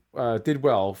did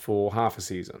well for half a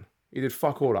season. He did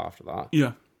fuck all after that.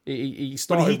 Yeah. He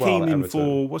started But he came in Everton.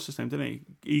 for, what's his name, didn't he?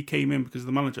 He came in because of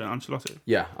the manager, Ancelotti.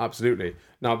 Yeah, absolutely.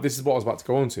 Now, this is what I was about to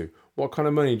go on to. What kind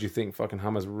of money do you think fucking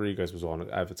James Rodriguez was on at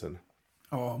Everton?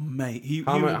 Oh, mate. He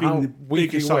How would have been the weekly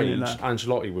biggest signing wage there.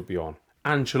 Ancelotti would be on?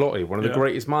 Ancelotti, one of the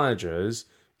greatest managers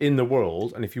in the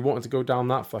world, and if you wanted to go down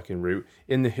that fucking route,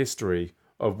 in the history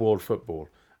of world football,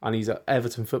 and he's at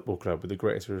Everton Football Club with the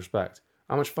greatest respect,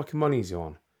 how much fucking money is he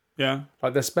on? Yeah.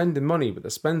 Like, they're spending money, but they're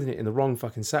spending it in the wrong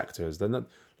fucking sectors. They're not,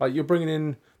 like, you're bringing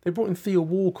in... They brought in Theo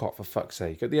Walcott, for fuck's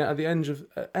sake, at the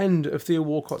end of Theo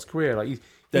Walcott's career. Like,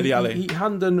 Dele Alli. He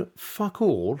hadn't done fuck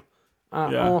all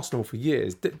at Arsenal for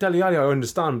years. Dele Alli, I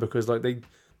understand, because like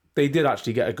they did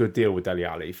actually get a good deal with Dele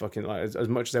Alli. Fucking, like, as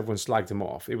much as everyone slagged him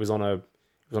off, it was on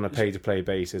a pay to play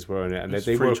basis, weren't it? And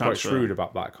they were quite shrewd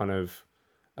about that kind of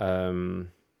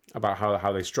about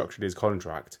how they structured his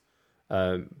contract.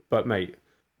 But mate,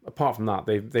 apart from that,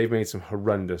 they've made some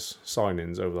horrendous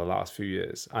signings over the last few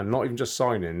years, and not even just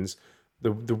signings.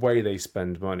 The way they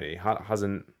spend money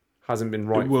hasn't been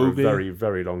right for a very,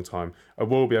 very long time.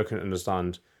 Iwobi, I couldn't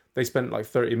understand. They spent like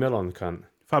 30 mil on the cunt.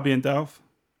 Fabian Delph.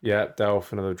 Yeah,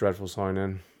 Delph, another dreadful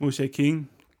signing. Moise Keane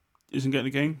isn't getting a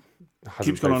game. Hasn't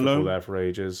Keeps played going on football loan. there for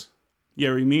ages.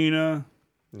 Yerry Mina.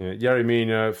 Yeah, Yerry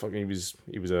Mina, fucking,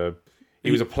 he was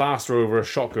a plaster over a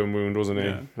shotgun wound, wasn't he?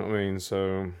 Yeah. You know what I mean?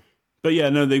 So, But yeah,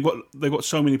 no, they've got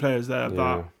so many players there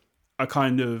that are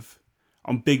kind of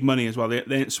on big money as well. They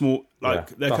ain't small. Like,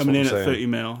 they're coming in at 30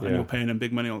 mil, and you're paying them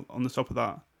big money on the top of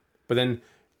that. But then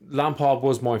Lampard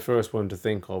was my first one to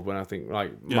think of when I think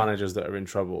like managers that are in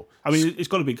trouble. I mean, it's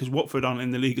got to be because Watford aren't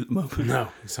in the league at the moment. No,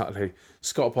 exactly.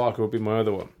 Scott Parker would be my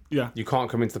other one. Yeah. You can't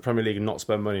come into the Premier League and not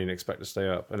spend money and expect to stay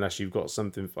up unless you've got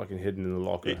something fucking hidden in the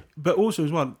locker. But also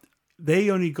as well, they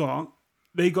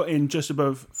got in just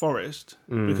above Forest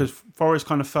because Forest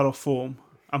kind of fell off form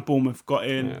and Bournemouth got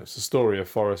in. Yeah, it's the story of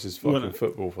Forest's fucking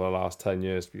football for the last 10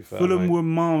 years, to be fair. Fulham mate. were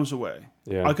miles away.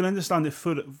 Yeah. I can understand if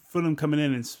Fulham coming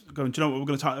in and going, do you know what, we're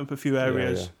going to tighten up a few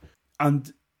areas. Yeah.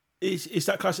 And it's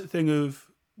that classic thing of,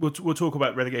 we'll talk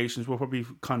about relegations, we'll probably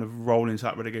kind of roll into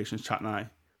that relegations chat now.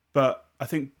 But I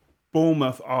think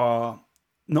Bournemouth are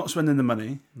not spending the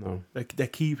money. No. They're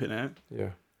keeping it. Yeah.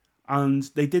 And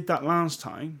they did that last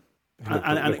time.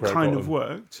 And it kind of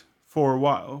worked for a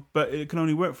while, but it can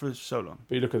only work for so long.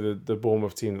 But you look at the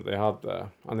Bournemouth team that they had there,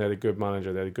 and they had a good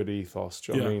manager, they had a good ethos.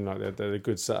 Do you know what I mean? Like they had a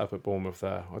good setup at Bournemouth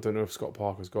there. I don't know if Scott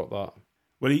Parker's got that.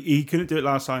 Well, he couldn't do it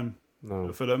last time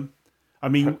for them. I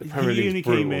mean, he only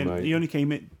came in. Mate. He only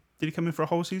came in. Did he come in for a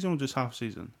whole season or just half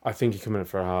season? I think he came in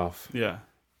for a half. Yeah,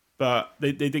 but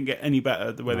they didn't get any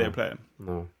better the way they were playing.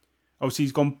 No. Obviously,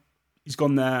 he's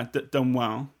gone there, done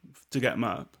well to get him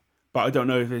up. But I don't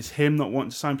know if it's him not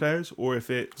wanting to sign players or if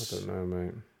it's... I don't know,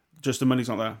 mate. Just the money's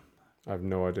not there. I have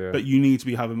no idea. But you need to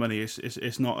be having money.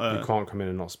 It's not... you can't come in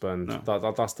and not spend.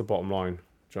 No. That's the bottom line. Do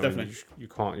you know Definitely. what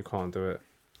I mean? You can't do it.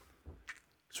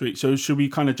 Sweet. So should we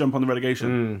kind of jump on the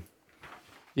relegation?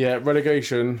 Yeah,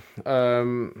 relegation. I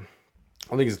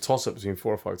think it's a toss-up between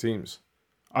 4 or 5 teams.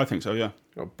 I think so, yeah.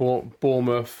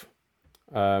 Bournemouth,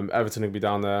 Everton would be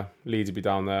down there. Leeds would be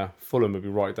down there. Fulham would be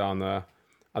right down there.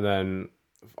 And then...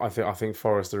 I think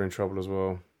Forest are in trouble as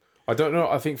well. I don't know.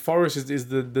 I think Forest is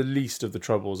the least of the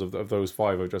troubles of those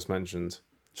 5 I've just mentioned.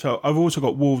 So I've also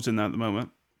got Wolves in there at the moment,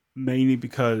 mainly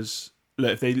because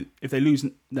look, if they lose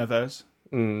Neves,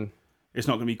 it's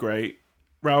not going to be great.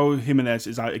 Raul Jimenez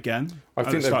is out again. I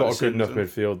think they've got a good enough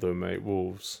midfield though, mate.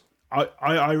 Wolves.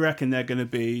 I reckon they're going to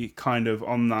be kind of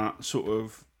on that sort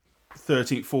of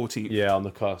 13th, 14th. Yeah, on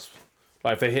the cusp.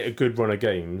 Like if they hit a good run of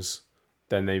games,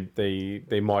 then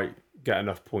they might get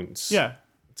enough points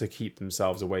to keep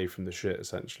themselves away from the shit,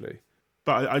 essentially.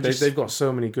 But they've got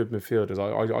so many good midfielders.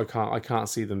 I can't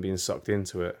see them being sucked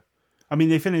into it. I mean,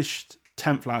 they finished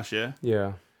 10th last year.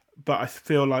 Yeah. but I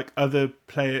feel like other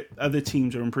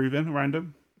teams are improving around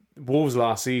him. Wolves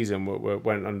last season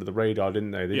went under the radar,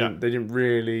 didn't they?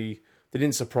 They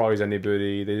didn't surprise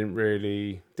anybody. They didn't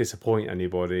really disappoint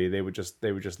anybody. They were just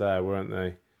there, weren't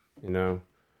they? You know,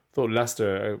 I thought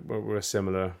Leicester were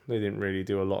similar. They didn't really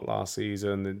do a lot last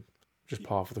season. They just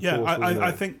par for the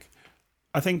course.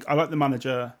 I think I like the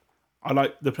manager. I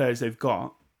like the players they've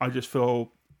got. I just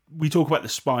feel we talk about the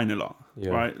spine a lot,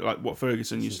 right? Like what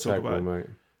Ferguson used to talk about. Mate.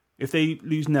 If they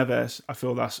lose Neves, I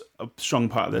feel that's a strong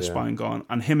part of their spine gone.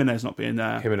 And Jimenez not being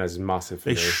there. Jimenez is massive.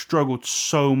 They struggled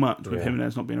so much with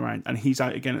Jimenez not being around. And he's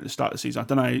out again at the start of the season. I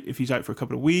don't know if he's out for a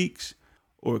couple of weeks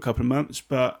or a couple of months,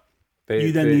 but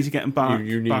you need to get him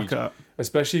back up.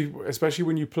 Especially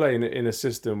when you play in a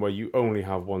system where you only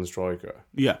have one striker.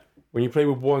 Yeah. When you play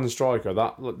with one striker,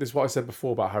 this is what I said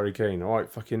before about Harry Kane. All right,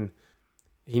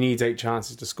 he needs 8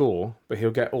 chances to score, but he'll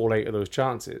get all 8 of those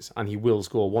chances, and he will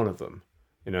score one of them.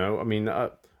 You know, I mean,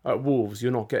 at Wolves,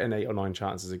 you're not getting 8 or 9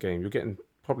 chances a game. You're getting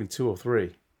probably 2 or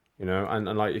 3. You know, and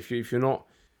like if you're not,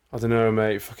 I don't know,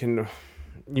 mate.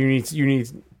 You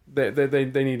need.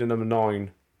 They need a number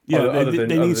 9. Yeah,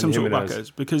 they need some sort of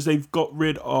backers because they've got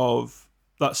rid of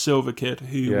that Silva kid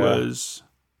who was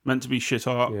meant to be shit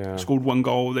hot. Yeah. Scored 1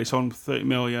 goal. They sold him for 30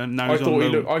 million. Now he's on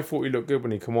loan. I thought he looked good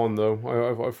when he come on though.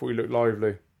 I thought he looked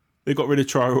lively. They got rid of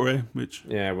Traore, which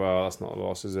well, that's not a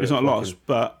loss, is it? It's not a loss,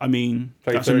 but I mean,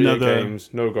 that's another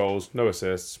games, no goals, no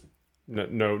assists,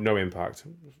 no impact.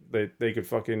 They could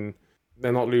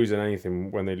they're not losing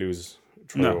anything when they lose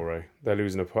Traore. No. They're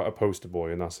losing a poster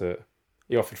boy, and that's it.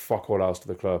 He offered fuck all else to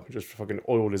the club. Just fucking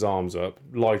oiled his arms up,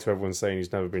 lied to everyone saying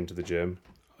he's never been to the gym.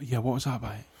 Yeah, what was that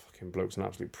about? Fucking bloke's an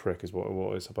absolute prick, is what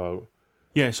it's about.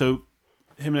 Yeah, so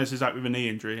Jimenez is out with a knee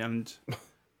injury, and.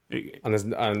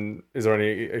 And is there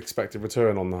any expected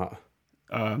return on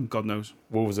that? God knows.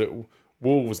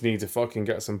 Wolves need to fucking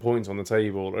get some points on the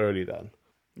table early then.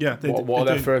 Yeah. What are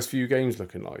their first few games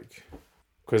looking like?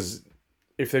 Because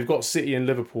if they've got City and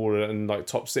Liverpool and like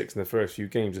top 6 in the first few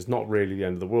games, it's not really the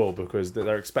end of the world because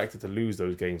they're expected to lose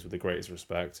those games with the greatest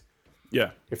respect.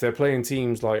 Yeah. If they're playing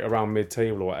teams like around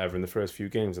mid-table or whatever in the first few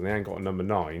games and they ain't got a number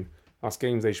 9, that's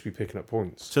games they should be picking up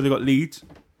points. So they've got Leeds.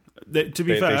 To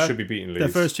be fair, they should be beating Leeds. Their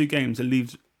first 2 games are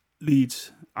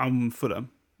Leeds and Fulham.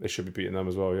 They should be beating them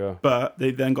as well, yeah. But they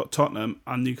then got Tottenham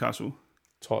and Newcastle.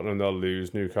 Tottenham, they'll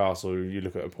lose. Newcastle, you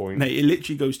look at a point. Mate, it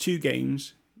literally goes 2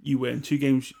 games, you win. 2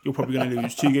 games, you're probably going to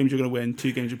lose. 2 games, you're going to win.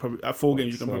 2 games, 4 games, you're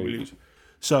going to probably lose.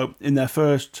 So in their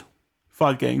first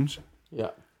 5 games,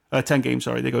 10 games,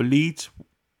 sorry, they go Leeds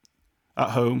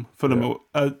at home, Fulham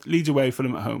Leeds away,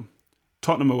 Fulham at home,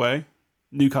 Tottenham away,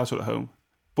 Newcastle at home,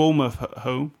 Bournemouth at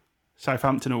home,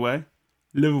 Southampton away,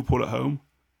 Liverpool at home.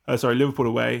 Liverpool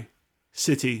away,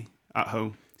 City at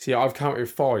home. See, I've counted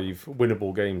 5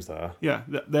 winnable games there. Yeah,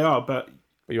 they are, but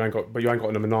you ain't got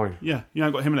a number 9. Yeah, you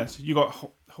ain't got Jimenez. You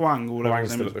got Huang or whatever.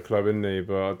 Huang's still at the club, isn't he?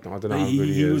 But I don't know how good he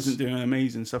is. He wasn't doing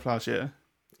amazing stuff last year.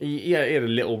 He had a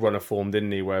little run of form,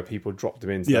 didn't he, where people dropped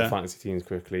him into their fantasy teams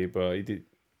quickly, but he did.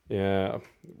 Yeah,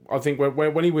 I think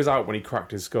when he was out, when he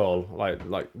cracked his skull,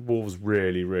 like Wolves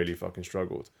really, really fucking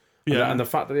struggled. And the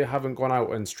fact that they haven't gone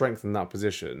out and strengthened that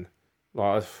position,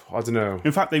 like I don't know.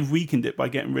 In fact, they've weakened it by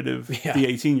getting rid of the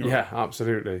 18-year-old. Yeah,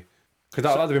 absolutely. Because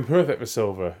that'd have been perfect for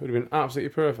Silva. It would have been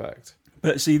absolutely perfect.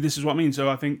 But see, this is what I mean. So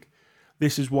I think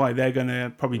this is why they're going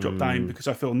to probably drop down, because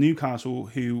I feel Newcastle,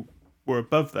 who were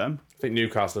above them. I think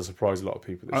Newcastle has surprised a lot of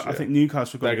people this year. I think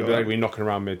Newcastle they're going to be knocking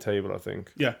around mid-table, I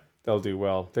think. Yeah. They'll do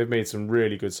well. They've made some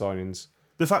really good signings.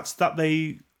 The fact that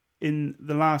in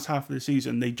the last half of the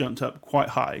season, they jumped up quite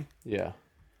high. Yeah.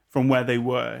 From where they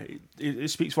were, it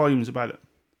speaks volumes about it.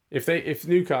 If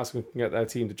Newcastle can get their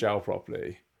team to gel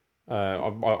properly,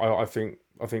 I think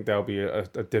they'll be a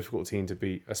difficult team to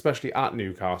beat, especially at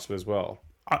Newcastle as well.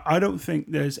 I don't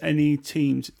think there's any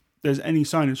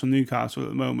signings from Newcastle at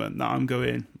the moment that I'm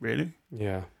going, really.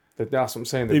 Yeah, that's what I'm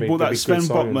saying. They brought that Sven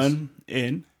Botman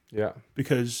in. Yeah.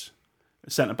 Because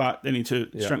centre back, they need to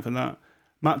strengthen that.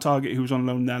 Matt Targett, who was on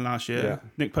loan there last year. Yeah.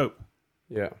 Nick Pope.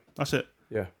 Yeah. That's it.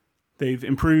 Yeah. They've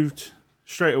improved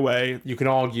straight away. You can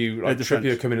argue like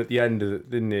Trippier come in at the end,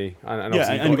 didn't he? And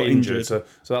obviously he got injured. So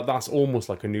that's almost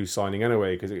like a new signing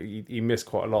anyway, because he missed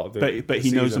quite a lot of the But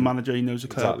he knows the manager, he knows the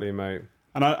club. Exactly, mate.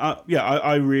 And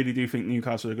I really do think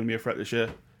Newcastle are going to be a threat this year.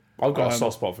 I've got a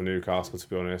soft spot for Newcastle, to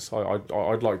be honest.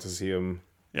 I'd like to see them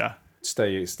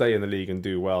stay in the league and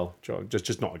do well,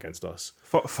 just not against us.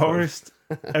 Forest,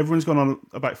 everyone's gone on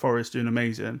about Forest doing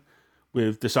amazing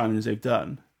with the signings they've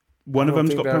done. One of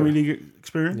them's got Premier League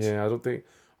experience. Yeah, I don't think.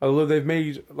 Although they've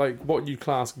made like what you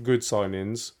class good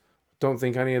signings, don't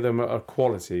think any of them are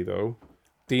quality though.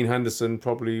 Dean Henderson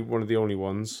probably one of the only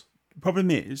ones. The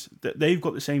problem is that they've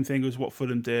got the same thing as what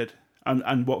Fulham did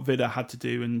and what Villa had to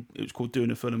do, and it was called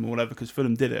doing a Fulham or whatever, because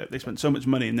Fulham did it. They spent so much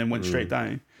money and then went straight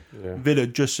down. Yeah. Villa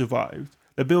just survived.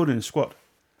 They're building a squad.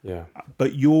 Yeah.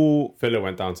 But Villa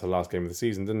went down to the last game of the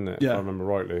season, didn't it? Yeah. If I remember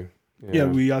rightly. Yeah,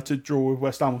 we had to draw with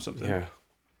West Ham or something. Yeah.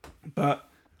 But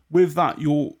with that,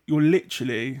 you're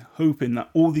literally hoping that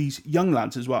all these young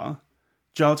lads as well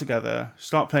gel together,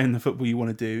 start playing the football you want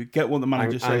to do, get what the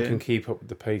manager's saying. And can keep up with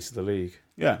the pace of the league.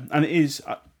 Yeah, and it is...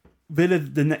 Villa,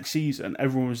 the next season,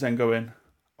 everyone was then going,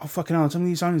 oh, fucking hell, some of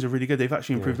these signings are really good. They've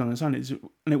actually improved on the signings.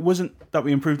 And it wasn't that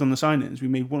we improved on the signings. We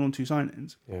made 1 or 2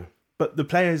 signings. Yeah. But the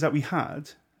players that we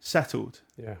had settled.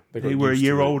 Yeah. They were a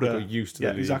year older. They got used to the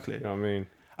league. Exactly. You know what I mean?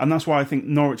 And that's why I think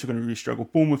Norwich are going to really struggle.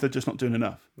 Bournemouth are just not doing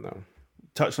enough. No.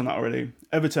 Touched on that already.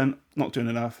 Everton, not doing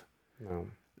enough. No.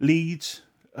 Leeds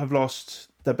have lost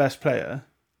their best player.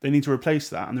 They need to replace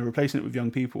that, and they're replacing it with young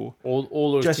people.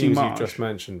 All those Jesse teams Marsh. you just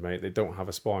mentioned, mate, they don't have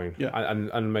a spine. Yeah.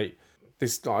 And mate,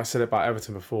 this I said it about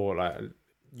Everton before. Like,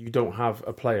 you don't have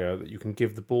a player that you can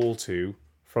give the ball to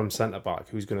from centre back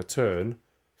who's going to turn,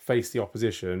 face the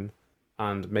opposition,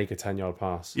 and make a 10-yard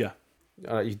pass. Yeah.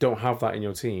 You don't have that in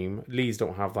your team. Leeds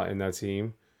don't have that in their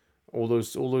team. All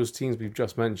those teams we've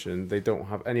just mentioned, they don't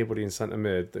have anybody in centre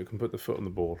mid that can put the foot on the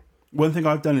ball. One thing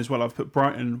I've done as well, I've put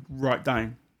Brighton right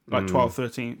down, like 12th,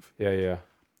 13th. Yeah.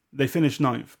 They finished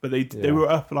 9th, but they were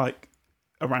up like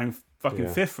around fucking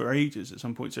 5th for ages at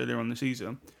some points earlier on the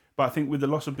season. But I think with the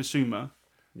loss of Bissouma,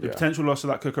 the potential loss of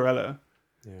that Cucurella,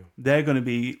 they're going to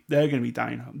be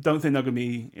down. Don't think they're going to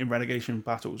be in relegation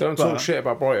battles. Don't talk shit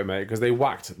about Brighton, mate, because they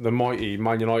whacked the mighty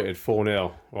Man United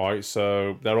 4-0, right?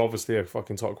 So they're obviously a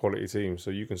fucking top quality team, so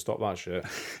you can stop that shit.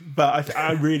 But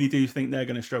I really do think they're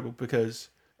going to struggle, because...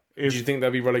 Do you think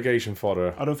they'll be relegation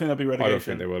fodder? I don't think they'll be relegation. I don't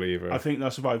think they will either. I think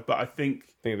they'll survive, but I think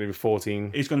they'll be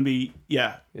 14. It's going to be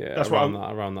that's around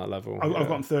that level. I've got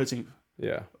them 13th.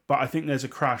 Yeah, but I think there's a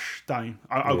crash down.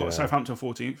 I've got Southampton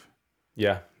 14th.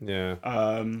 Yeah.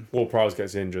 Ward-Prowse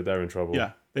gets injured, they're in trouble.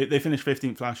 Yeah, they finished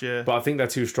 15th last year, but I think they're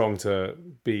too strong to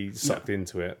be sucked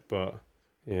into it. But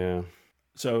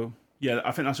so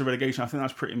I think that's a relegation. I think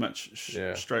that's pretty much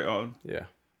straight on. Yeah,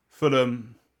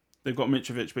 Fulham, they've got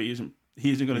Mitrovic, but he isn't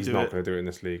going to do it. He's not going to do it in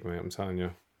this league, mate. I'm telling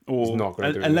you. Or he's not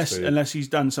going to do it unless he's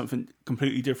done something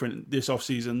completely different this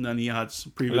off-season than he had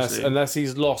previously. Unless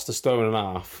he's lost a stone and a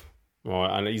half,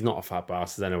 right? And he's not a fat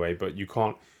bastard anyway. But you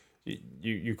can't.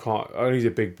 You can't. Only he's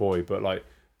a big boy, but like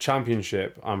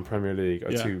Championship and Premier League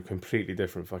are two completely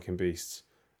different fucking beasts.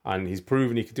 And he's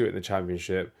proven he can do it in the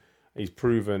Championship. He's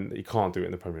proven that he can't do it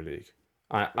in the Premier League.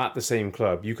 At the same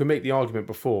club, you can make the argument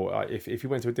before. If he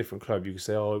went to a different club, you could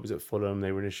say, "Oh, it was at Fulham.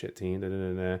 They were in a shit team."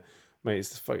 Mate,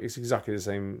 it's exactly the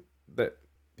same. That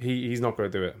he's not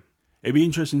going to do it. It'd be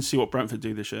interesting to see what Brentford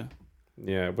do this year.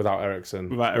 Yeah, without Eriksen,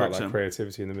 without that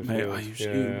creativity in the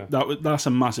midfield. Mate, that's a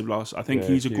massive loss. I think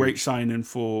he's a great signing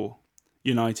for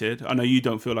United. I know you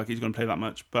don't feel like he's going to play that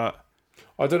much, but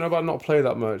I don't know about not play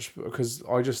that much, because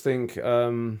I just think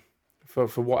for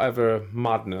whatever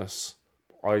madness,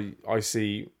 I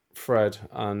see Fred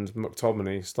and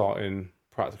McTominay starting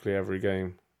practically every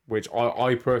game, which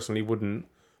I personally wouldn't,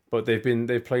 but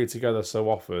they've played together so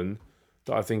often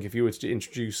that I think if you were to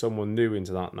introduce someone new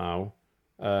into that now,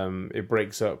 it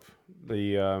breaks up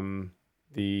the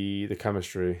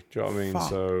chemistry. Do you know what I mean? Fuck.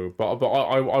 So, but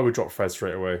I would drop Fred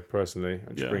straight away personally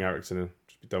and just bring Eriksen in.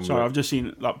 Just be done with it. I've just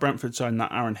seen like Brentford sign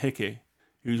that Aaron Hickey,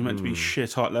 who's meant to be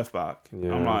shit hot left back.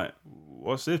 Yeah. I'm like,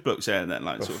 what's this book saying then?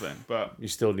 Like sort of thing. But you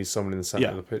still need someone in the centre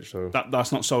of the pitch, though.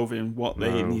 That's not solving what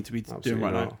they need to be doing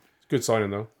right now. Good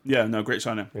signing though. Yeah, no, great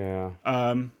signing.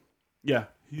 Yeah.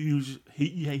 Who's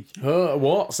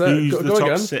what? So, who's go the top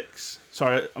again. 6?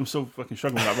 Sorry, I'm still fucking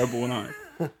struggling with that Red Bull now.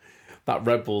 That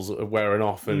Red Bull's wearing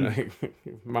off and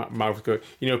mouth going.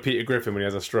 You know Peter Griffin when he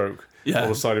has a stroke on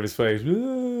the side of his face.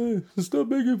 Stop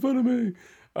making fun of me.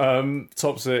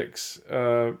 Top 6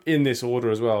 in this order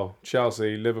as well.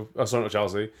 Chelsea, Liverpool. Sorry, not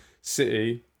Chelsea.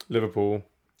 City, Liverpool,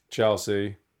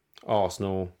 Chelsea,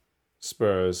 Arsenal,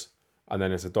 Spurs. And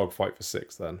then it's a dogfight for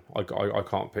 6th then. I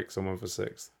can't pick someone for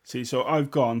 6th. See, so I've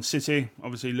gone City,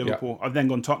 obviously Liverpool. I've then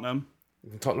gone Tottenham.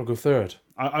 Tottenham go 3rd.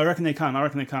 I reckon they can.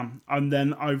 And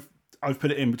then I've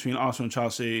put it in between Arsenal and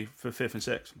Chelsea for 5th and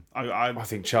 6th. I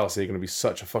think Chelsea are going to be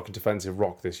such a fucking defensive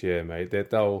rock this year, mate.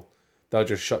 They'll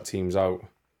just shut teams out.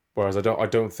 Whereas I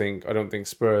don't think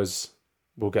Spurs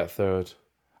will get 3rd.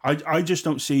 I just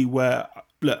don't see where.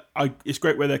 Look, it's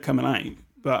great where they're coming out,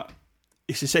 but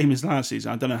it's the same as last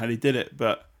season. I don't know how they did it,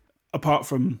 but apart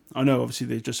from, I know obviously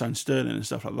they just signed Sterling and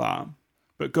stuff like that,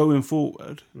 but going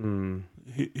forward, who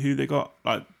they got?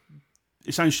 Like,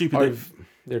 it sounds stupid.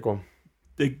 Go on.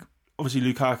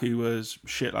 obviously Lukaku was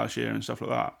shit last year and stuff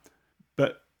like that,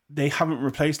 but they haven't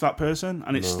replaced that person,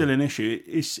 and it's still an issue.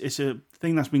 It's a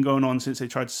thing that's been going on since they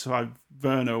tried to survive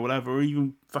Werner or whatever, or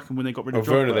even fucking when they got rid of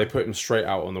Werner, Drogba. they put him straight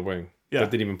out on the wing. Yeah. They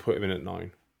didn't even put him in at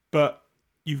 9. But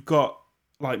you've got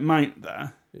like Mount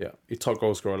there. Yeah, he top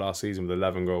goal scorer last season with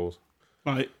 11 goals.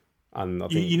 Like, and I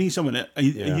think you need someone. Are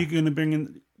you going to bring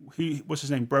in what's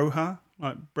his name? Broja,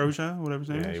 like Broja, whatever his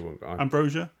name is. he won't go.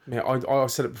 Ambrosia. Yeah, I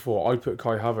said it before. I'd put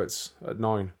Kai Havertz at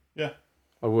 9. Yeah,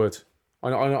 I would. I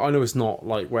know it's not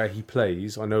like where he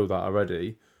plays. I know that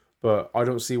already, but I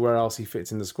don't see where else he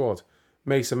fits in the squad.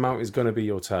 Mason Mount is going to be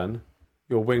your 10.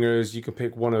 Your wingers, you can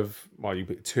pick you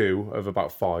pick 2 of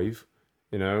about 5,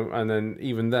 and then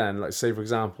even then, like say for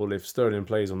example, if Sterling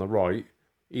plays on the right,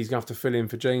 he's gonna have to fill in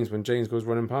for James when James goes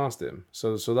running past him.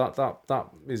 So that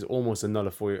is almost a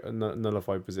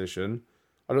nullified position.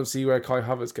 I don't see where Kai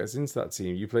Havertz gets into that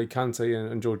team. You play Kante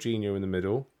and Jorginho in the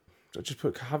middle. Just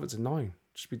put Havertz at 9.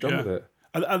 Just be done with it.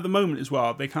 At the moment as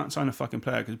well, they can't sign a fucking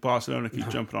player because Barcelona keep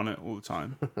jumping on it all the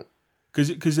time.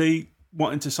 Because they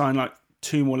wanted to sign like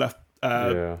 2 more left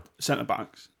centre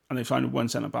backs, and they've signed 1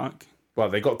 centre back. Well,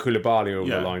 they got Koulibaly over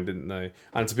the line, didn't they?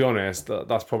 And to be honest,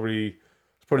 that's probably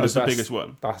the biggest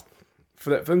one.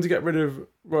 For them to get rid of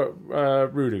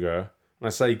Rudiger, and I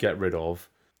say get rid of,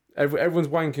 everyone's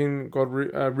wanking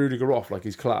Rudiger off like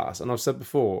he's class. And I've said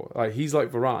before, like he's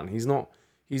like Varane. He's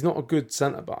not a good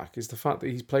centre back. It's the fact that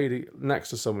he's played next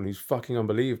to someone who's fucking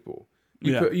unbelievable.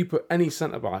 You put any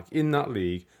centre back in that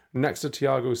league next to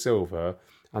Thiago Silva,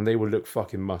 and they will look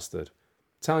fucking mustard.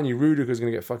 I'm telling you, Rudiger's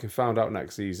going to get fucking found out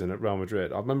next season at Real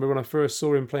Madrid. I remember when I first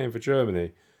saw him playing for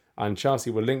Germany, and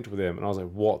Chelsea were linked with him, and I was like,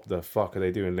 what the fuck are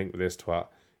they doing linked with this twat?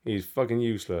 He's fucking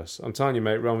useless. I'm telling you,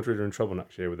 mate, Real Madrid are in trouble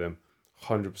next year with him.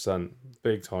 100%.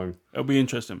 Big time. It'll be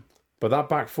interesting. But that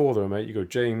back four, though, mate, you go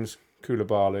James,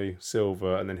 Koulibaly,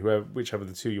 Silva, and then whichever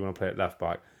the 2 you want to play at left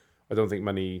back. I don't think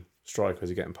many strikers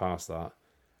are getting past that.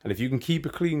 And if you can keep a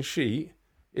clean sheet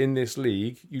in this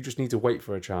league, you just need to wait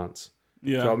for a chance. Yeah.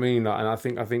 Do you know what I mean?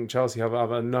 And I think Chelsea have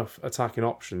enough attacking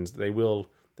options that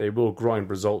they will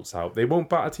grind results out. They won't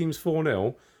batter teams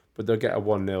 4-0, but they'll get a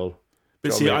 1-0.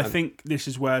 But see, I think this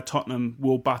is where Tottenham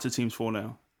will batter teams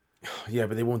 4-0. Yeah,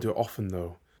 but they won't do it often,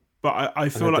 though. But I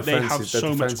feel like they have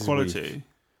so much quality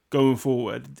going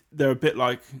forward. They're a bit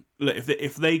like,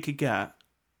 if they could get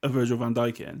a Virgil van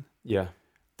Dijk in,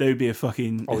 they would be a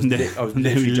fucking... I was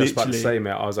literally just about to say,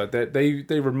 mate, I was like,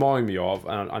 they remind me of,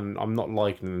 and I'm not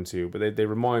likening them to, but they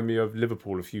remind me of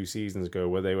Liverpool a few seasons ago,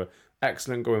 where they were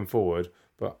excellent going forward,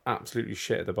 but absolutely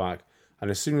shit at the back.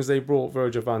 And as soon as they brought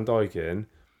Virgil van Dijk in,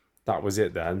 that was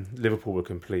it then. Liverpool were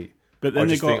complete. But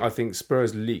then I think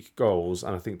Spurs leak goals,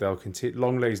 and I think they'll continue.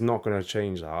 Longlay's not going to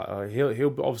change that.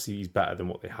 He'll obviously he's better than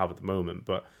what they have at the moment,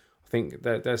 but I think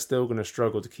they're still going to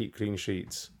struggle to keep clean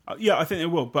sheets. Yeah, I think they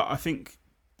will, but I think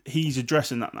he's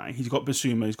addressing that now. He's got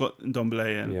Basuma, he's got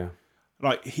Ndombele,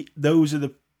 and those are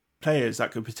the players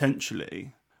that could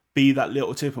potentially be that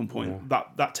little tipping point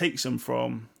that takes them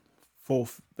from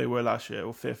 4th they were last year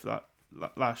or 5th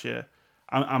last year,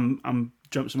 and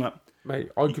jumps them up.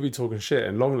 Mate, I could be talking shit,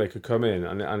 and Longley could come in,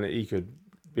 and he could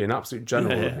be an absolute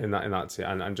general in that team,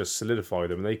 and just solidify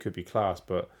them. They could be class,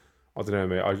 but I don't know,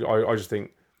 mate. I just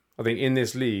think in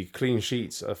this league, clean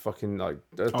sheets are fucking like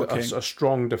a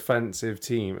strong defensive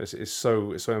team is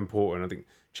so important. I think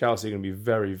Chelsea are going to be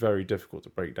very, very difficult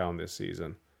to break down this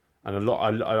season, and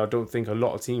I don't think a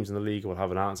lot of teams in the league will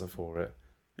have an answer for it.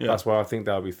 Yeah. That's why I think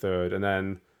they'll be 3rd, and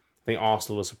then I think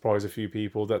Arsenal will surprise a few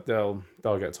people that they'll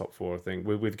get top 4. I think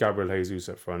with Gabriel Jesus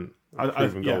up front,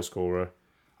 proven goal scorer.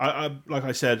 Like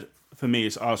I said, for me,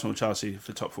 it's Arsenal, Chelsea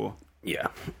for top 4. Yeah,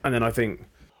 and then I think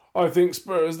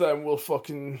Spurs then will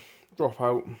fucking drop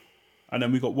out, and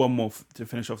then we got one more to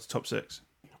finish off the top 6.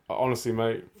 Honestly,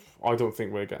 mate, I don't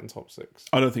think we're getting top 6.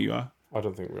 I don't think you are. I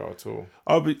don't think we are at all.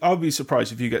 I'll be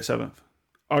surprised if you get 7th.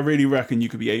 I really reckon you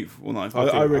could be 8th or 9th.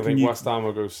 I reckon West Ham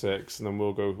will go 6th, and then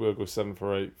we'll go 7th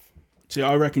or 8th. See,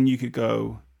 I reckon you could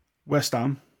go West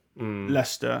Ham,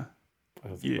 Leicester. I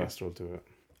don't think Leicester will do it.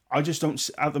 I just don't...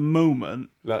 At the moment...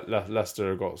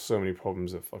 Leicester have got so many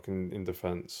problems in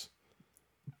defence.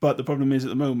 But the problem is, at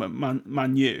the moment,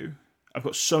 Man U, I've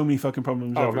got so many fucking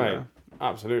problems everywhere. Mate,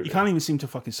 absolutely. You can't even seem to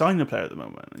fucking sign a player at the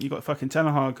moment. You got fucking Ten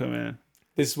Hag coming in.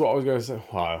 This is what I was going to say.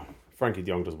 Wow, Frankie de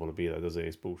Jong doesn't want to be there, does he?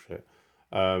 It's bullshit.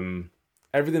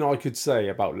 Everything I could say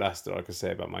about Leicester, I could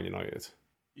say about Man United.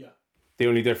 Yeah. The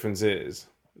only difference is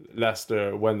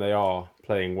Leicester, when they are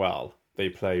playing well, they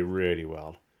play really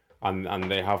well. And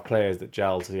they have players that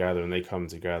gel together and they come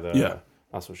together. Yeah.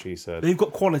 That's what she said. They've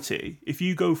got quality. If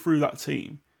you go through that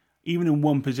team, even in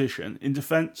one position, in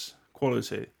defence,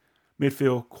 quality.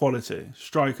 midfield quality,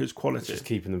 strikers quality. Just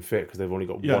keeping them fit because they've only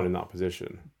got Yeah. one in that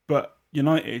position. But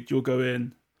United, you'll go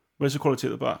in. Where's the quality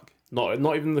at the back?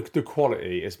 Not even the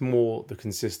quality. It's more the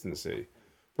consistency.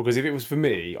 Because if it was for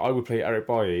me, I would play Eric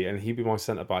Bailly and he'd be my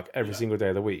centre back every single day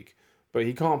of the week. But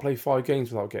he can't play 5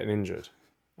 games without getting injured.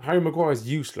 Harry Maguire's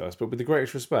useless, but with the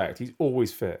greatest respect, he's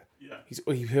always fit. Yeah.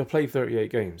 He'll play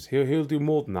 38 games. He'll do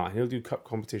more than that. He'll do cup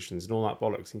competitions and all that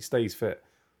bollocks. He stays fit,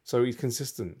 so he's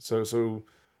consistent. So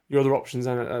your other options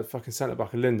then at fucking centre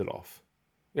back are Lindelof.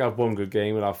 You have one good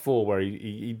game, and have 4 where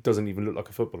he doesn't even look like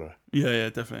a footballer. Yeah,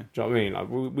 definitely. Do you know what I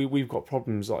mean? Like we've got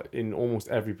problems like in almost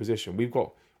every position. We've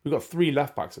got 3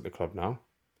 left backs at the club now.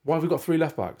 Why have we got 3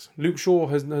 left backs? Luke Shaw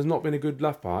has not been a good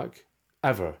left back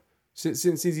ever since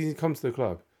he's come to the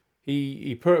club.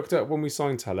 He perked up when we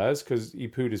signed Tellez because he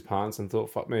pooed his pants and thought,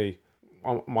 fuck me,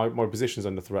 my position's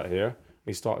under threat here.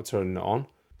 He started turning it on.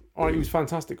 All right, he was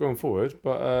fantastic going forward,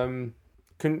 but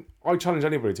I challenge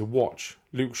anybody to watch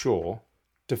Luke Shaw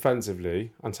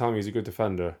defensively and tell me he's a good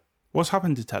defender. What's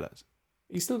happened to Tellez?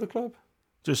 He's still at the club.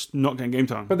 Just not getting game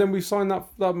time. But then we've signed that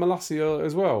Malacia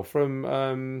as well from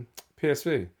PSV.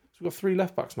 So we've got 3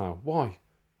 left backs now. Why?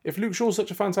 If Luke Shaw's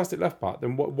such a fantastic left back,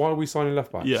 then why are we signing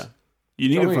left backs? Yeah. You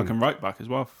need a fucking right back as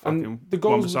well. And the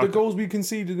goals we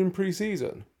conceded in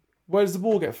pre-season, where does the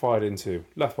ball get fired into?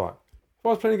 Left back. If I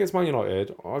was playing against Man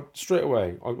United, straight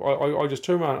away, I just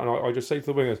turn around and I just say to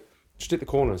the wingers, just hit the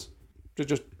corners.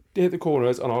 Just hit the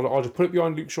corners and I'll just put it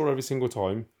behind Luke Shaw every single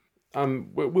time.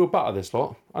 And we'll batter this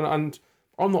lot. And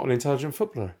I'm not an intelligent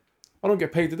footballer. I don't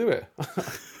get paid to do it.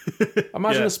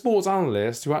 Imagine a sports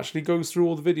analyst who actually goes through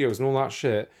all the videos and all that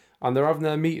shit, and they're having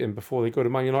their meeting before they go to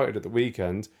Man United at the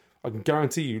weekend. I can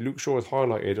guarantee you Luke Shaw is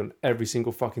highlighted on every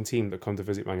single fucking team that come to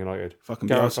visit Man United. Fucking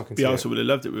Bielsa would have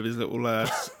loved it with his little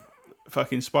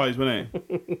fucking spies, wouldn't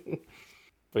he?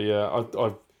 But yeah,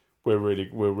 we're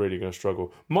really going to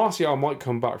struggle. Martial might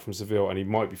come back from Seville and he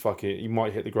might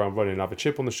hit the ground running and have a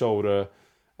chip on the shoulder.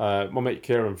 My mate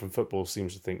Kieran from football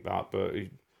seems to think that, but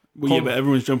but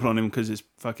everyone's jumping on him because it's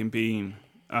fucking been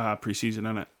pre-season,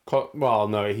 isn't it? Well,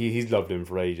 no, he's loved him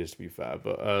for ages, to be fair,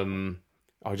 but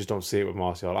I just don't see it with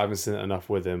Martial. I haven't seen it enough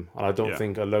with him, and I don't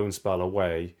think a loan spell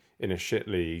away in a shit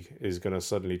league is going to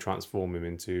suddenly transform him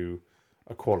into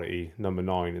a quality number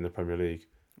 9 in the Premier League.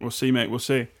 We'll see, mate. We'll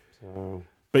see. So,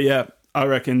 but yeah, I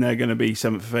reckon they're going to be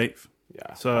 7th or 8th.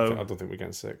 Yeah, so I don't think we're getting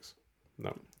 6th.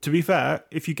 No. To be fair,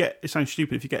 it sounds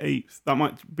stupid, if you get 8th, that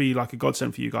might be like a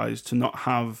godsend for you guys to not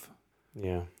have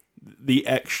the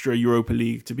extra Europa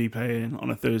League to be playing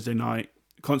on a Thursday night,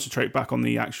 concentrate back on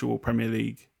the actual Premier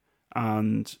League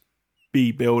and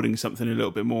be building something a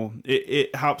little bit more.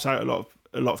 It helps out a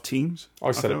lot of teams.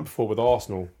 I said it before with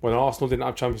Arsenal. When Arsenal didn't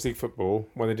have Champions League football,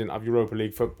 when they didn't have Europa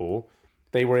League football,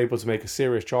 they were able to make a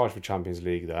serious charge for Champions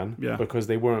League then because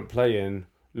they weren't playing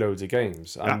loads of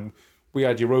games. And we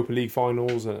had Europa League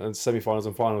finals and semi-finals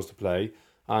and finals to play,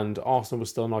 and Arsenal was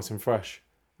still nice and fresh.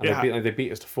 And they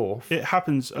beat us to 4th. It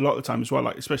happens a lot of the time as well,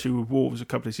 like especially with Wolves a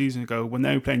couple of seasons ago when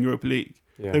they were playing Europa League.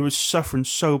 Yeah. They were suffering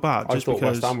so bad. I thought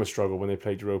West Ham would struggle when they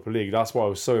played Europa League. That's why I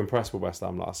was so impressed with West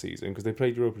Ham last season, because they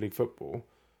played Europa League football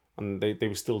and they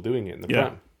were still doing it in the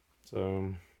Prem.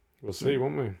 So we'll see,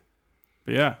 won't we?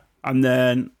 But yeah, and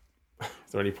then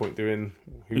is there any point doing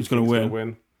who's going to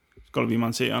win? It's got to be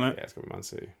Man City, hasn't it? Yeah, it's got to be Man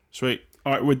City. Sweet.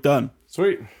 All right, we're done.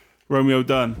 Sweet. Romeo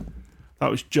done.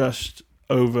 That was just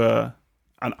over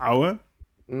an hour.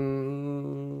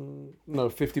 No,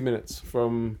 50 minutes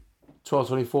from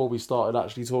 12:24. We started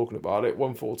actually talking about it.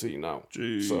 1:14 now.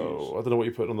 Jeez. So I don't know what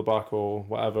you put on the back or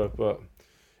whatever, but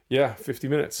yeah, 50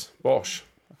 minutes. Bosh.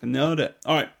 I nailed it.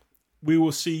 All right, we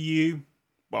will see you.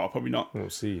 Well, probably not. We'll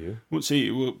see you. We'll see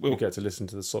you. We'll get to listen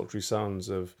to the sultry sounds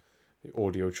of the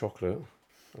audio chocolate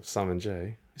of Sam and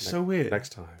Jay. It's so weird. Next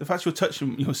time. The fact you're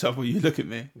touching yourself while you look at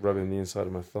me. Rubbing the inside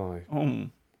of my thigh.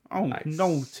 Oh, nice.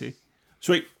 Naughty.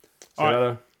 Sweet. See you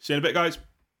later. See you in a bit, guys.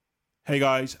 Hey,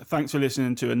 guys. Thanks for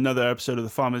listening to another episode of the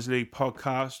Farmers League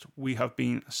podcast. We have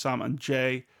been Sam and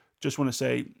Jay. Just want to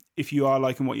say, if you are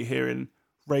liking what you're hearing,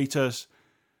 rate us,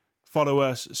 follow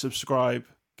us, subscribe,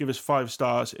 give us 5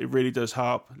 stars. It really does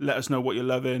help. Let us know what you're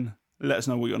loving. Let us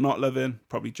know what you're not loving.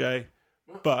 Probably Jay.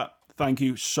 But thank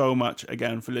you so much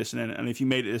again for listening. And if you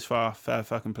made it this far, fair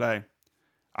fucking play.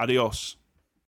 Adios.